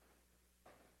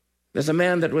 there's a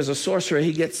man that was a sorcerer.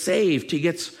 He gets saved. He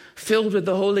gets filled with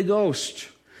the Holy Ghost.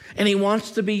 And he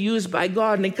wants to be used by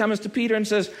God. And he comes to Peter and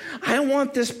says, I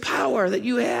want this power that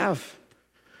you have.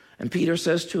 And Peter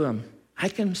says to him, I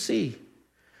can see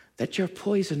that you're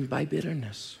poisoned by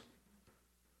bitterness.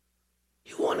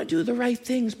 You want to do the right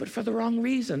things, but for the wrong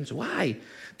reasons. Why?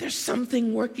 There's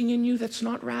something working in you that's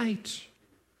not right.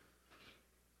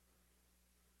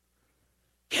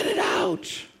 Get it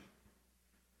out.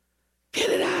 Get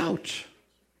it out.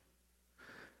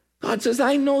 God says,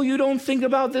 I know you don't think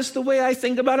about this the way I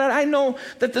think about it. I know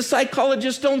that the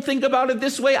psychologists don't think about it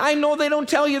this way. I know they don't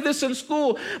tell you this in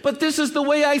school, but this is the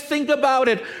way I think about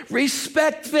it.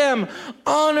 Respect them.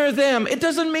 Honor them. It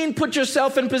doesn't mean put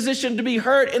yourself in position to be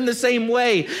hurt in the same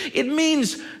way. It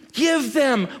means give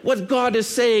them what God is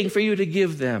saying for you to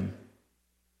give them.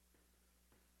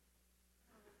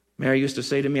 Mary used to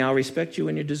say to me, I'll respect you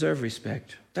when you deserve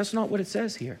respect. That's not what it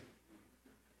says here.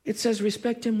 It says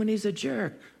respect him when he's a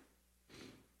jerk.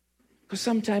 Because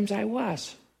sometimes I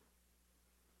was.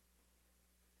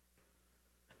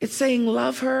 It's saying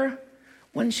love her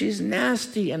when she's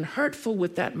nasty and hurtful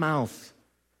with that mouth.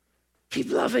 Keep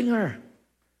loving her.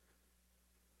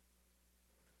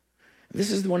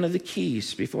 This is one of the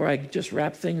keys before I just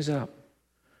wrap things up.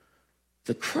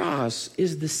 The cross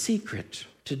is the secret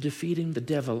to defeating the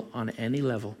devil on any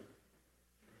level.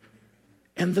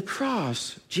 And the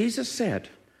cross, Jesus said,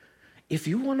 if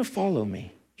you want to follow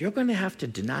me, you're going to have to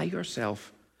deny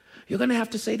yourself. You're going to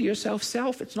have to say to yourself,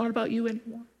 self, it's not about you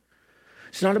anymore.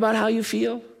 It's not about how you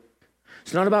feel.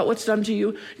 It's not about what's done to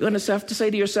you. You're going to have to say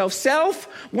to yourself, self,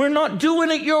 we're not doing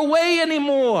it your way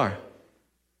anymore.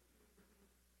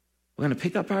 We're going to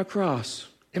pick up our cross.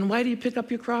 And why do you pick up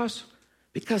your cross?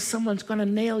 Because someone's going to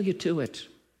nail you to it.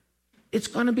 It's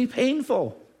going to be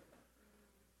painful.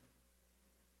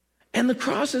 And the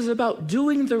cross is about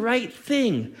doing the right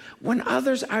thing when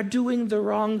others are doing the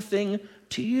wrong thing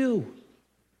to you.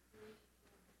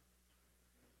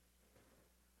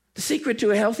 The secret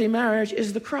to a healthy marriage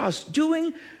is the cross,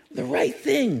 doing the right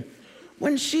thing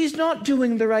when she's not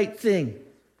doing the right thing.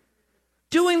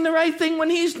 Doing the right thing when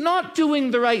he's not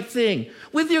doing the right thing.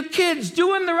 With your kids,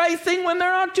 doing the right thing when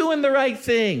they're not doing the right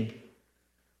thing.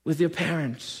 With your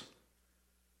parents,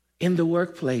 in the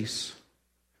workplace,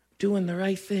 doing the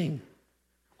right thing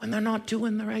when they're not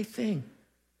doing the right thing.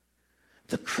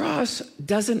 The cross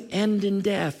doesn't end in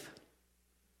death.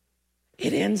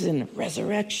 It ends in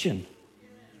resurrection.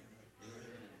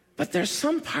 But there's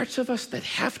some parts of us that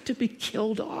have to be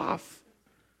killed off.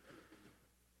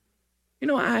 You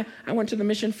know, I went to the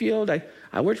mission field.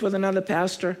 I worked with another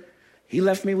pastor. He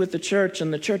left me with the church,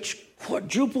 and the church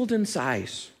quadrupled in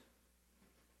size.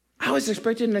 I was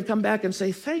expecting him to come back and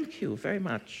say, thank you very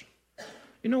much.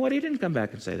 You know what? He didn't come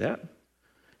back and say that.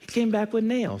 He came back with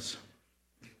nails.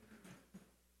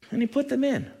 And he put them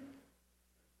in.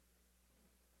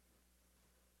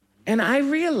 And I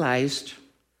realized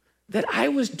that I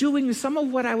was doing some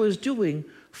of what I was doing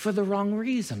for the wrong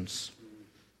reasons.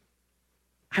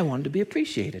 I wanted to be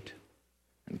appreciated.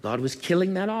 And God was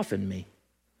killing that off in me.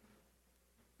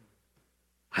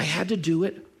 I had to do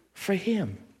it for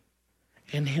him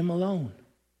and him alone.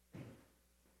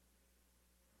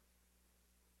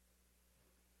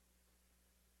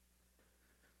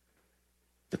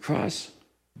 The cross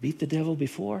beat the devil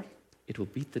before, it will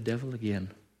beat the devil again.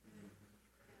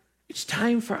 It's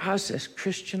time for us as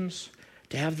Christians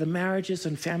to have the marriages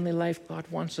and family life God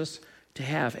wants us to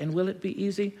have. And will it be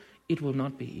easy? It will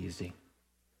not be easy.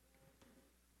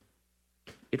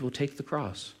 It will take the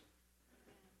cross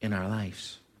in our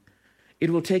lives. It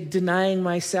will take denying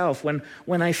myself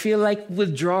when I feel like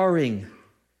withdrawing.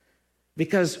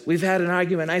 Because we've had an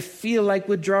argument, I feel like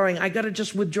withdrawing. I got to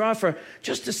just withdraw for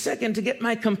just a second to get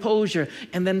my composure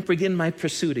and then begin my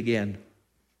pursuit again.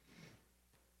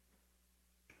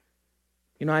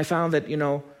 You know, I found that,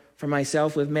 for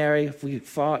myself with Mary, if we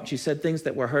fought, she said things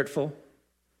that were hurtful.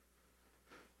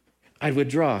 I'd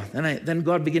withdraw. Then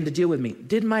God began to deal with me.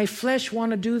 Did my flesh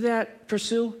want to do that,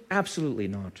 pursue? Absolutely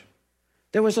not.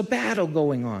 There was a battle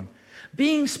going on.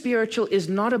 Being spiritual is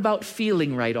not about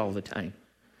feeling right all the time.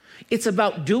 It's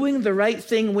about doing the right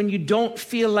thing when you don't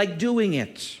feel like doing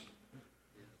it.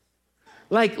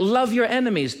 Like love your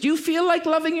enemies. Do you feel like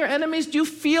loving your enemies? Do you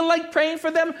feel like praying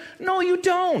for them? No, you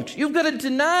don't. You've got to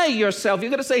deny yourself.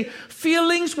 You've got to say,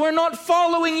 feelings were not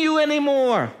following you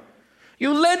anymore.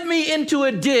 You led me into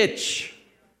a ditch.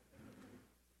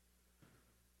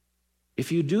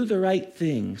 If you do the right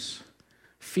things,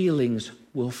 feelings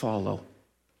will follow.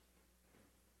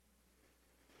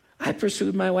 I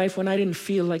pursued my wife when I didn't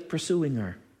feel like pursuing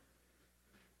her.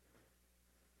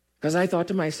 Because I thought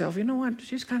to myself, you know what?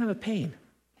 She's kind of a pain.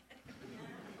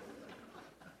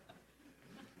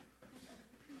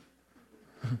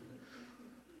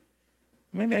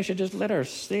 Maybe I should just let her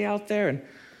stay out there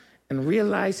and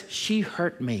realize she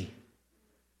hurt me.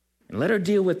 And let her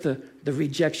deal with the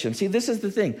rejection. See, this is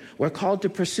the thing. We're called to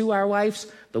pursue our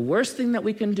wives. The worst thing that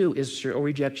we can do is show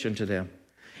rejection to them.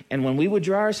 And when we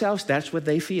withdraw ourselves, that's what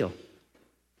they feel.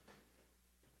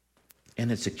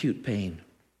 And it's acute pain.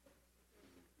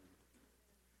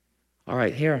 All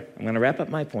right, here, I'm going to wrap up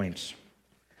my points.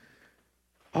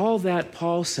 All that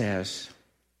Paul says,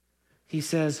 he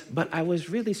says, but I was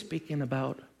really speaking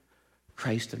about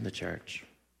Christ and the church.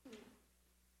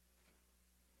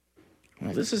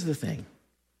 Well, this is the thing.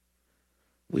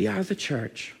 We are the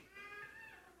church,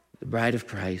 the bride of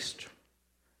Christ.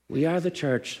 We are the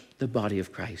church, the body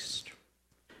of Christ.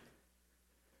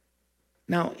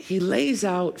 Now, he lays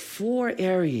out 4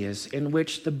 areas in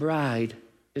which the bride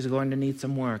is going to need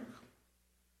some work.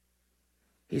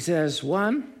 He says,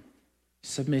 1,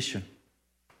 submission.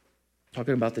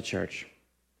 Talking about the church.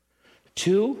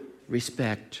 2,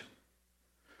 respect.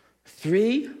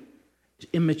 3,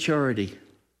 immaturity.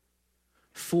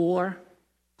 4,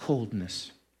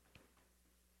 coldness.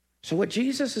 So what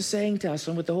Jesus is saying to us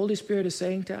and what the Holy Spirit is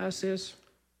saying to us is,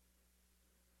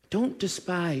 don't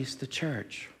despise the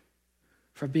church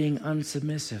for being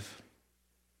unsubmissive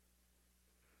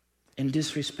and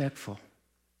disrespectful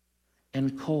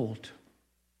and cold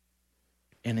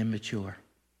and immature.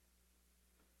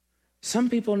 Some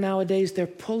people nowadays, they're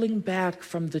pulling back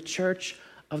from the church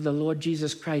of the Lord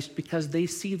Jesus Christ because they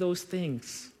see those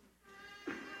things.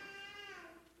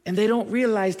 And they don't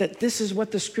realize that this is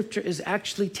what the scripture is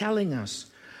actually telling us.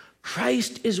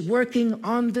 Christ is working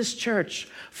on this church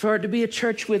for it to be a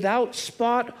church without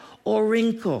spot or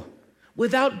wrinkle,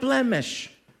 without blemish.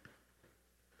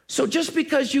 So just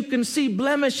because you can see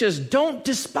blemishes, don't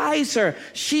despise her.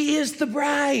 She is the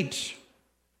bride.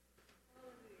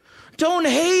 Don't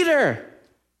hate her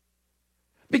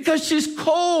because she's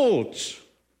cold.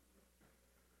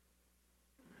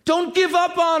 Don't give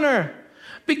up on her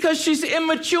because she's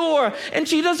immature and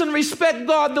she doesn't respect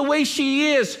God the way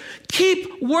she is.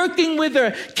 Keep working with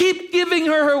her. Keep giving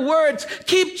her her words.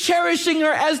 Keep cherishing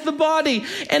her as the body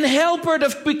and help her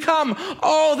to become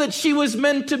all that she was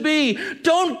meant to be.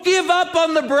 Don't give up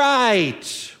on the bride.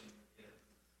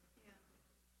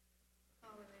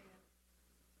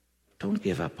 Don't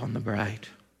give up on the bride.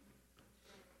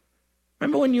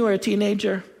 Remember when you were a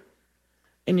teenager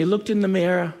and you looked in the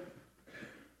mirror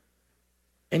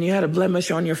and you had a blemish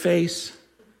on your face?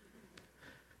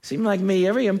 Seemed like me,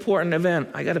 every important event,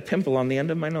 I got a pimple on the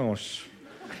end of my nose.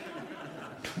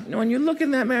 You know, when you look in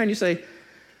that mirror and you say,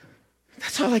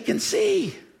 that's all I can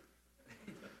see.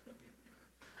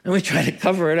 And we try to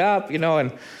cover it up,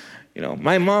 and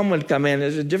my mom would come in.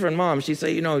 There's a different mom. She'd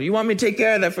say, you want me to take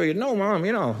care of that for you? No, Mom,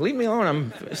 leave me alone.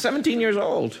 I'm 17 years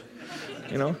old,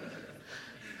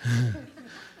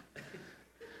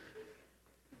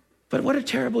 But what a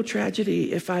terrible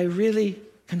tragedy if I really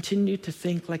continue to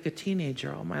think like a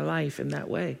teenager all my life in that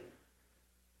way.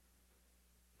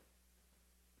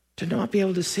 To not be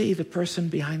able to see the person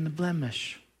behind the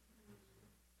blemish.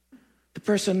 The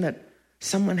person that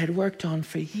someone had worked on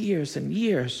for years and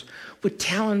years with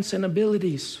talents and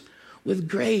abilities, with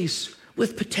grace,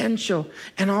 with potential,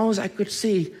 and all I could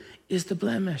see is the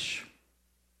blemish.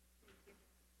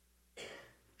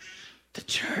 The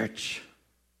church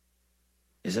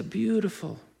is a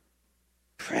beautiful,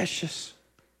 precious,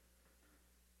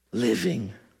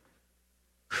 living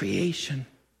creation.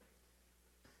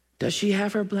 Does she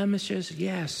have her blemishes?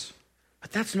 Yes,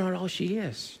 but that's not all she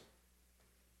is.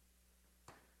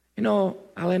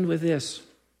 I'll end with this.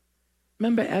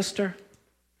 Remember Esther,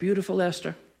 beautiful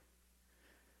Esther?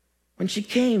 When she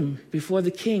came before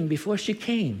the king, before she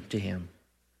came to him,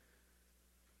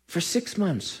 for 6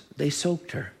 months, they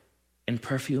soaked her in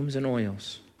perfumes and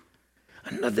oils.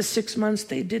 Another 6 months,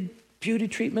 they did beauty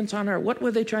treatments on her. What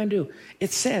were they trying to do?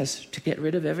 It says to get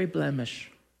rid of every blemish.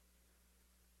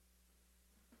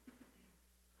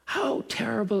 How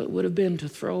terrible it would have been to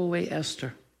throw away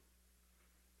Esther.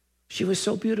 She was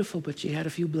so beautiful, but she had a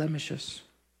few blemishes.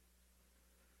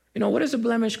 You know, what is a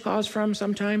blemish caused from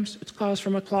sometimes? It's caused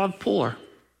from a clogged pore.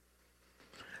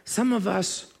 Some of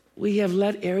us, we have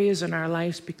let areas in our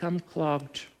lives become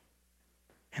clogged,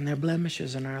 and they're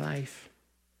blemishes in our life.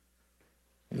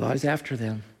 God's after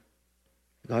them.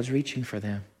 God's reaching for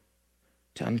them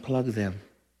to unplug them.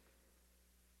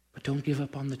 But don't give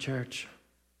up on the church.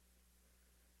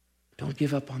 Don't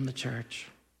give up on the church.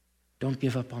 Don't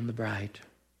give up on the bride.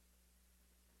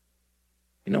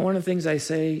 You know, one of the things I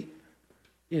say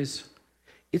is,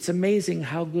 it's amazing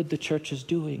how good the church is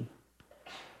doing,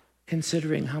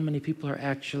 considering how many people are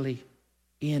actually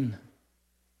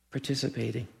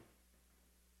participating.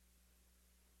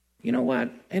 You know what?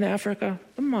 In Africa,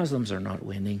 the Muslims are not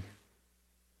winning.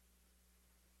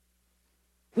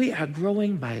 We are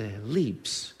growing by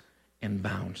leaps and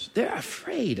bounds. They're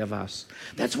afraid of us.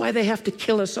 That's why they have to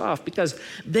kill us off, because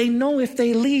they know if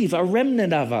they leave a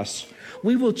remnant of us,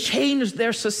 we will change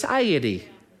their society.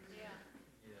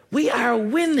 We are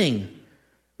winning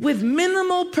with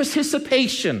minimal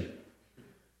participation.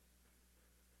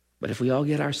 But if we all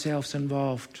get ourselves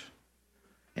involved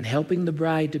in helping the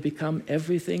bride to become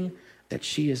everything that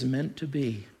she is meant to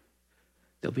be,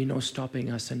 there'll be no stopping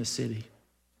us in a city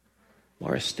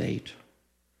or a state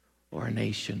or a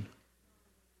nation.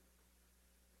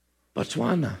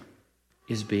 Botswana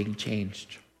is being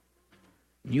changed.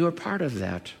 You are part of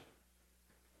that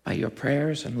by your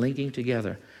prayers and linking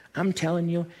together. I'm telling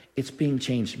you, it's being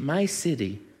changed. My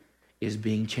city is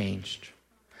being changed.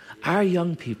 Our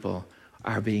young people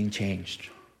are being changed.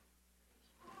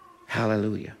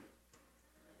 Hallelujah.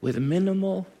 With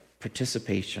minimal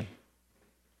participation.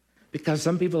 Because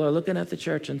some people are looking at the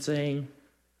church and saying,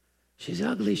 she's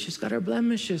ugly, she's got her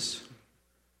blemishes.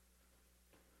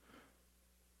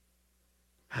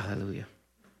 Hallelujah.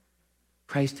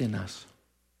 Christ in us,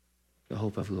 the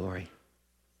hope of glory.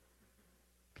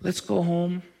 Let's go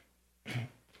home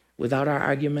without our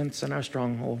arguments and our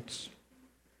strongholds.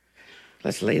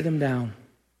 Let's lay them down.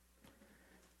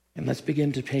 And let's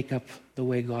begin to take up the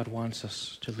way God wants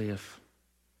us to live.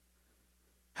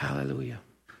 Hallelujah.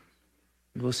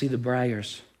 And we'll see the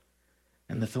briars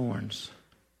and the thorns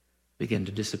begin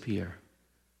to disappear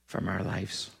from our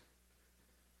lives.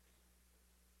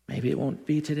 Maybe it won't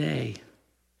be today,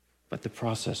 but the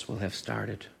process will have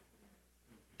started.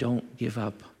 Don't give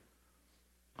up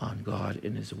on God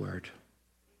and His Word.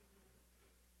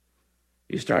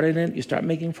 You started it, you start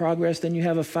making progress, then you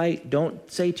have a fight.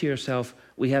 Don't say to yourself,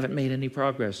 we haven't made any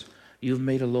progress. You've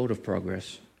made a load of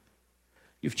progress.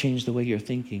 You've changed the way you're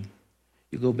thinking.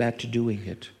 You go back to doing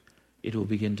it. It will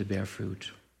begin to bear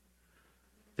fruit.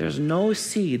 There's no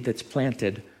seed that's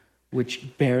planted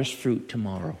which bears fruit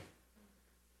tomorrow.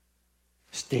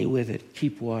 Stay with it.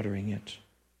 Keep watering it.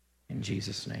 In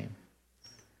Jesus' name.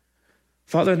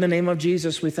 Father, in the name of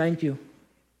Jesus, we thank you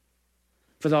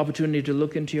for the opportunity to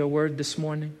look into your word this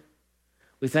morning.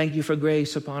 We thank you for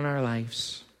grace upon our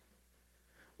lives.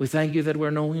 We thank you that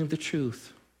we're knowing the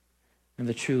truth, and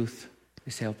the truth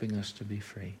is helping us to be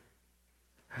free.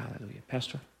 Hallelujah.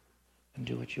 Pastor, and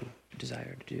do what you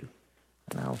desire to do,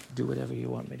 and I'll do whatever you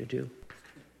want me to do.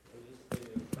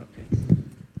 Okay.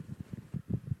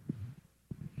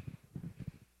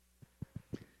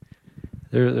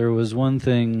 There was one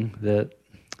thing that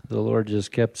the Lord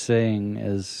just kept saying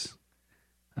as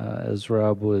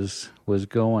Rob was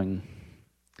going.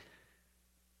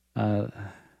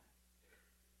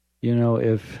 You know,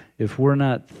 if we're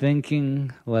not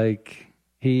thinking like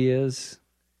He is,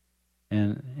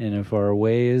 and if our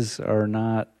ways are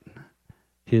not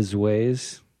His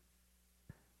ways,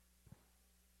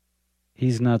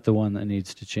 He's not the one that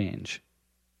needs to change.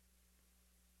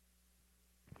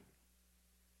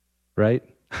 Right?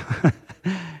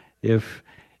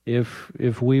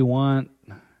 If we want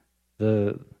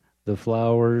the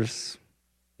flowers,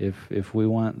 if we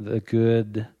want the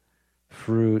good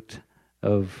fruit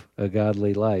of a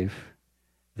godly life,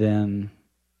 then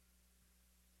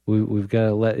we've got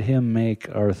to let Him make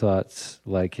our thoughts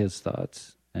like His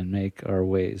thoughts and make our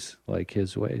ways like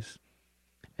His ways.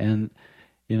 And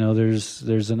you know,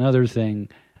 there's another thing.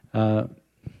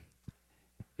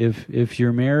 If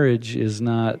your marriage is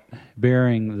not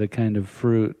bearing the kind of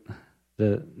fruit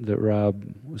that Rob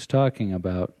was talking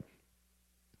about,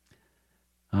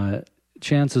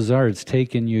 chances are it's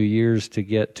taken you years to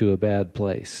get to a bad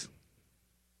place.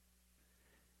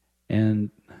 And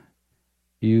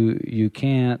you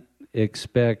can't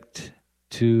expect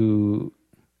to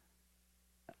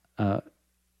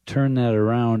turn that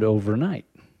around overnight.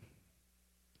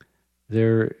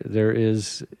 There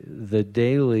is the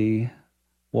daily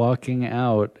walking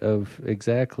out of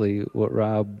exactly what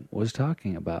Rob was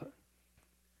talking about.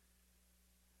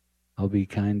 I'll be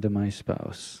kind to my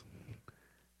spouse.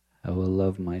 I will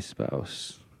love my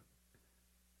spouse.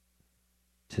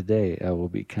 Today I will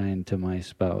be kind to my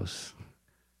spouse.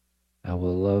 I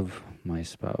will love my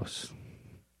spouse.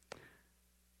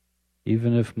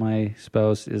 Even if my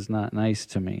spouse is not nice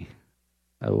to me,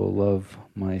 I will love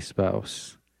my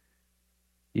spouse.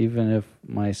 Even if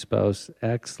my spouse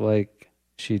acts like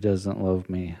she doesn't love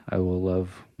me, I will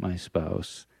love my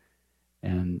spouse.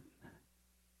 And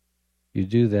you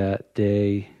do that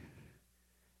day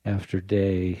after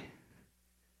day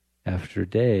after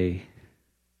day.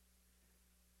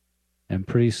 And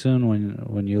pretty soon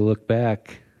when you look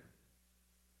back,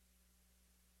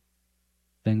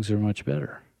 things are much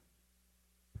better.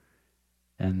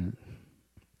 And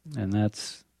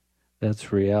that's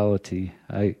reality.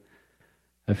 I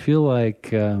feel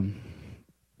like I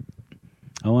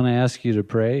want to ask you to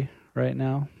pray right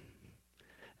now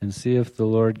and see if the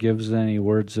Lord gives any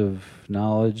words of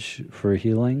knowledge for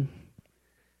healing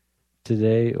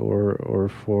today, or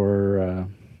for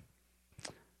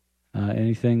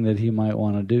anything that He might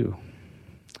want to do.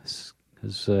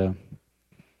 Because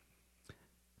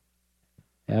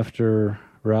after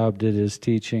Rob did his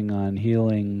teaching on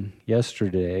healing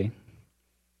yesterday,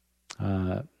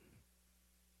 there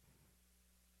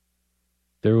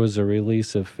was a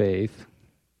release of faith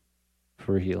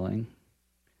for healing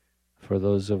for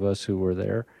those of us who were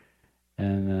there.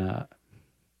 And,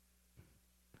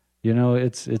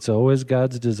 it's always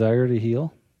God's desire to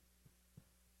heal.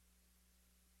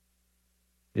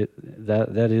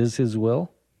 That is His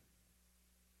will.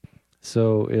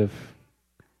 So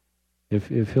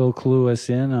if He'll clue us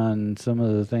in on some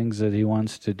of the things that He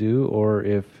wants to do, or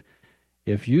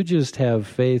if you just have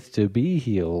faith to be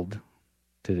healed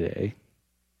today,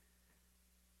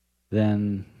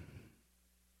 then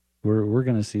we're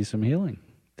going to see some healing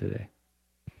today.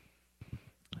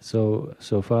 So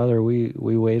Father, we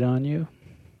wait on You.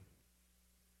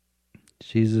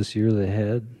 Jesus, You're the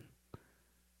head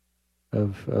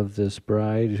of this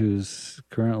bride who's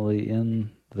currently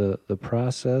in the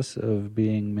process of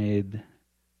being made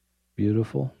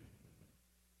beautiful.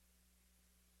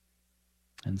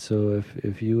 And so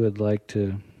if You would like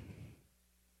to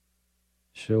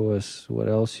show us what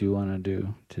else You want to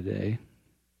do today,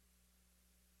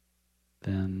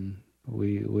 then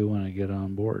we want to get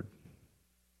on board.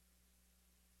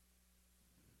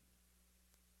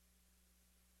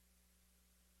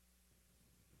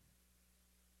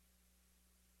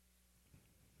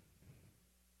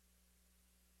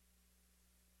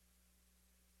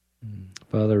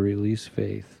 Father, release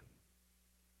faith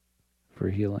for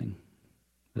healing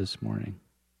this morning.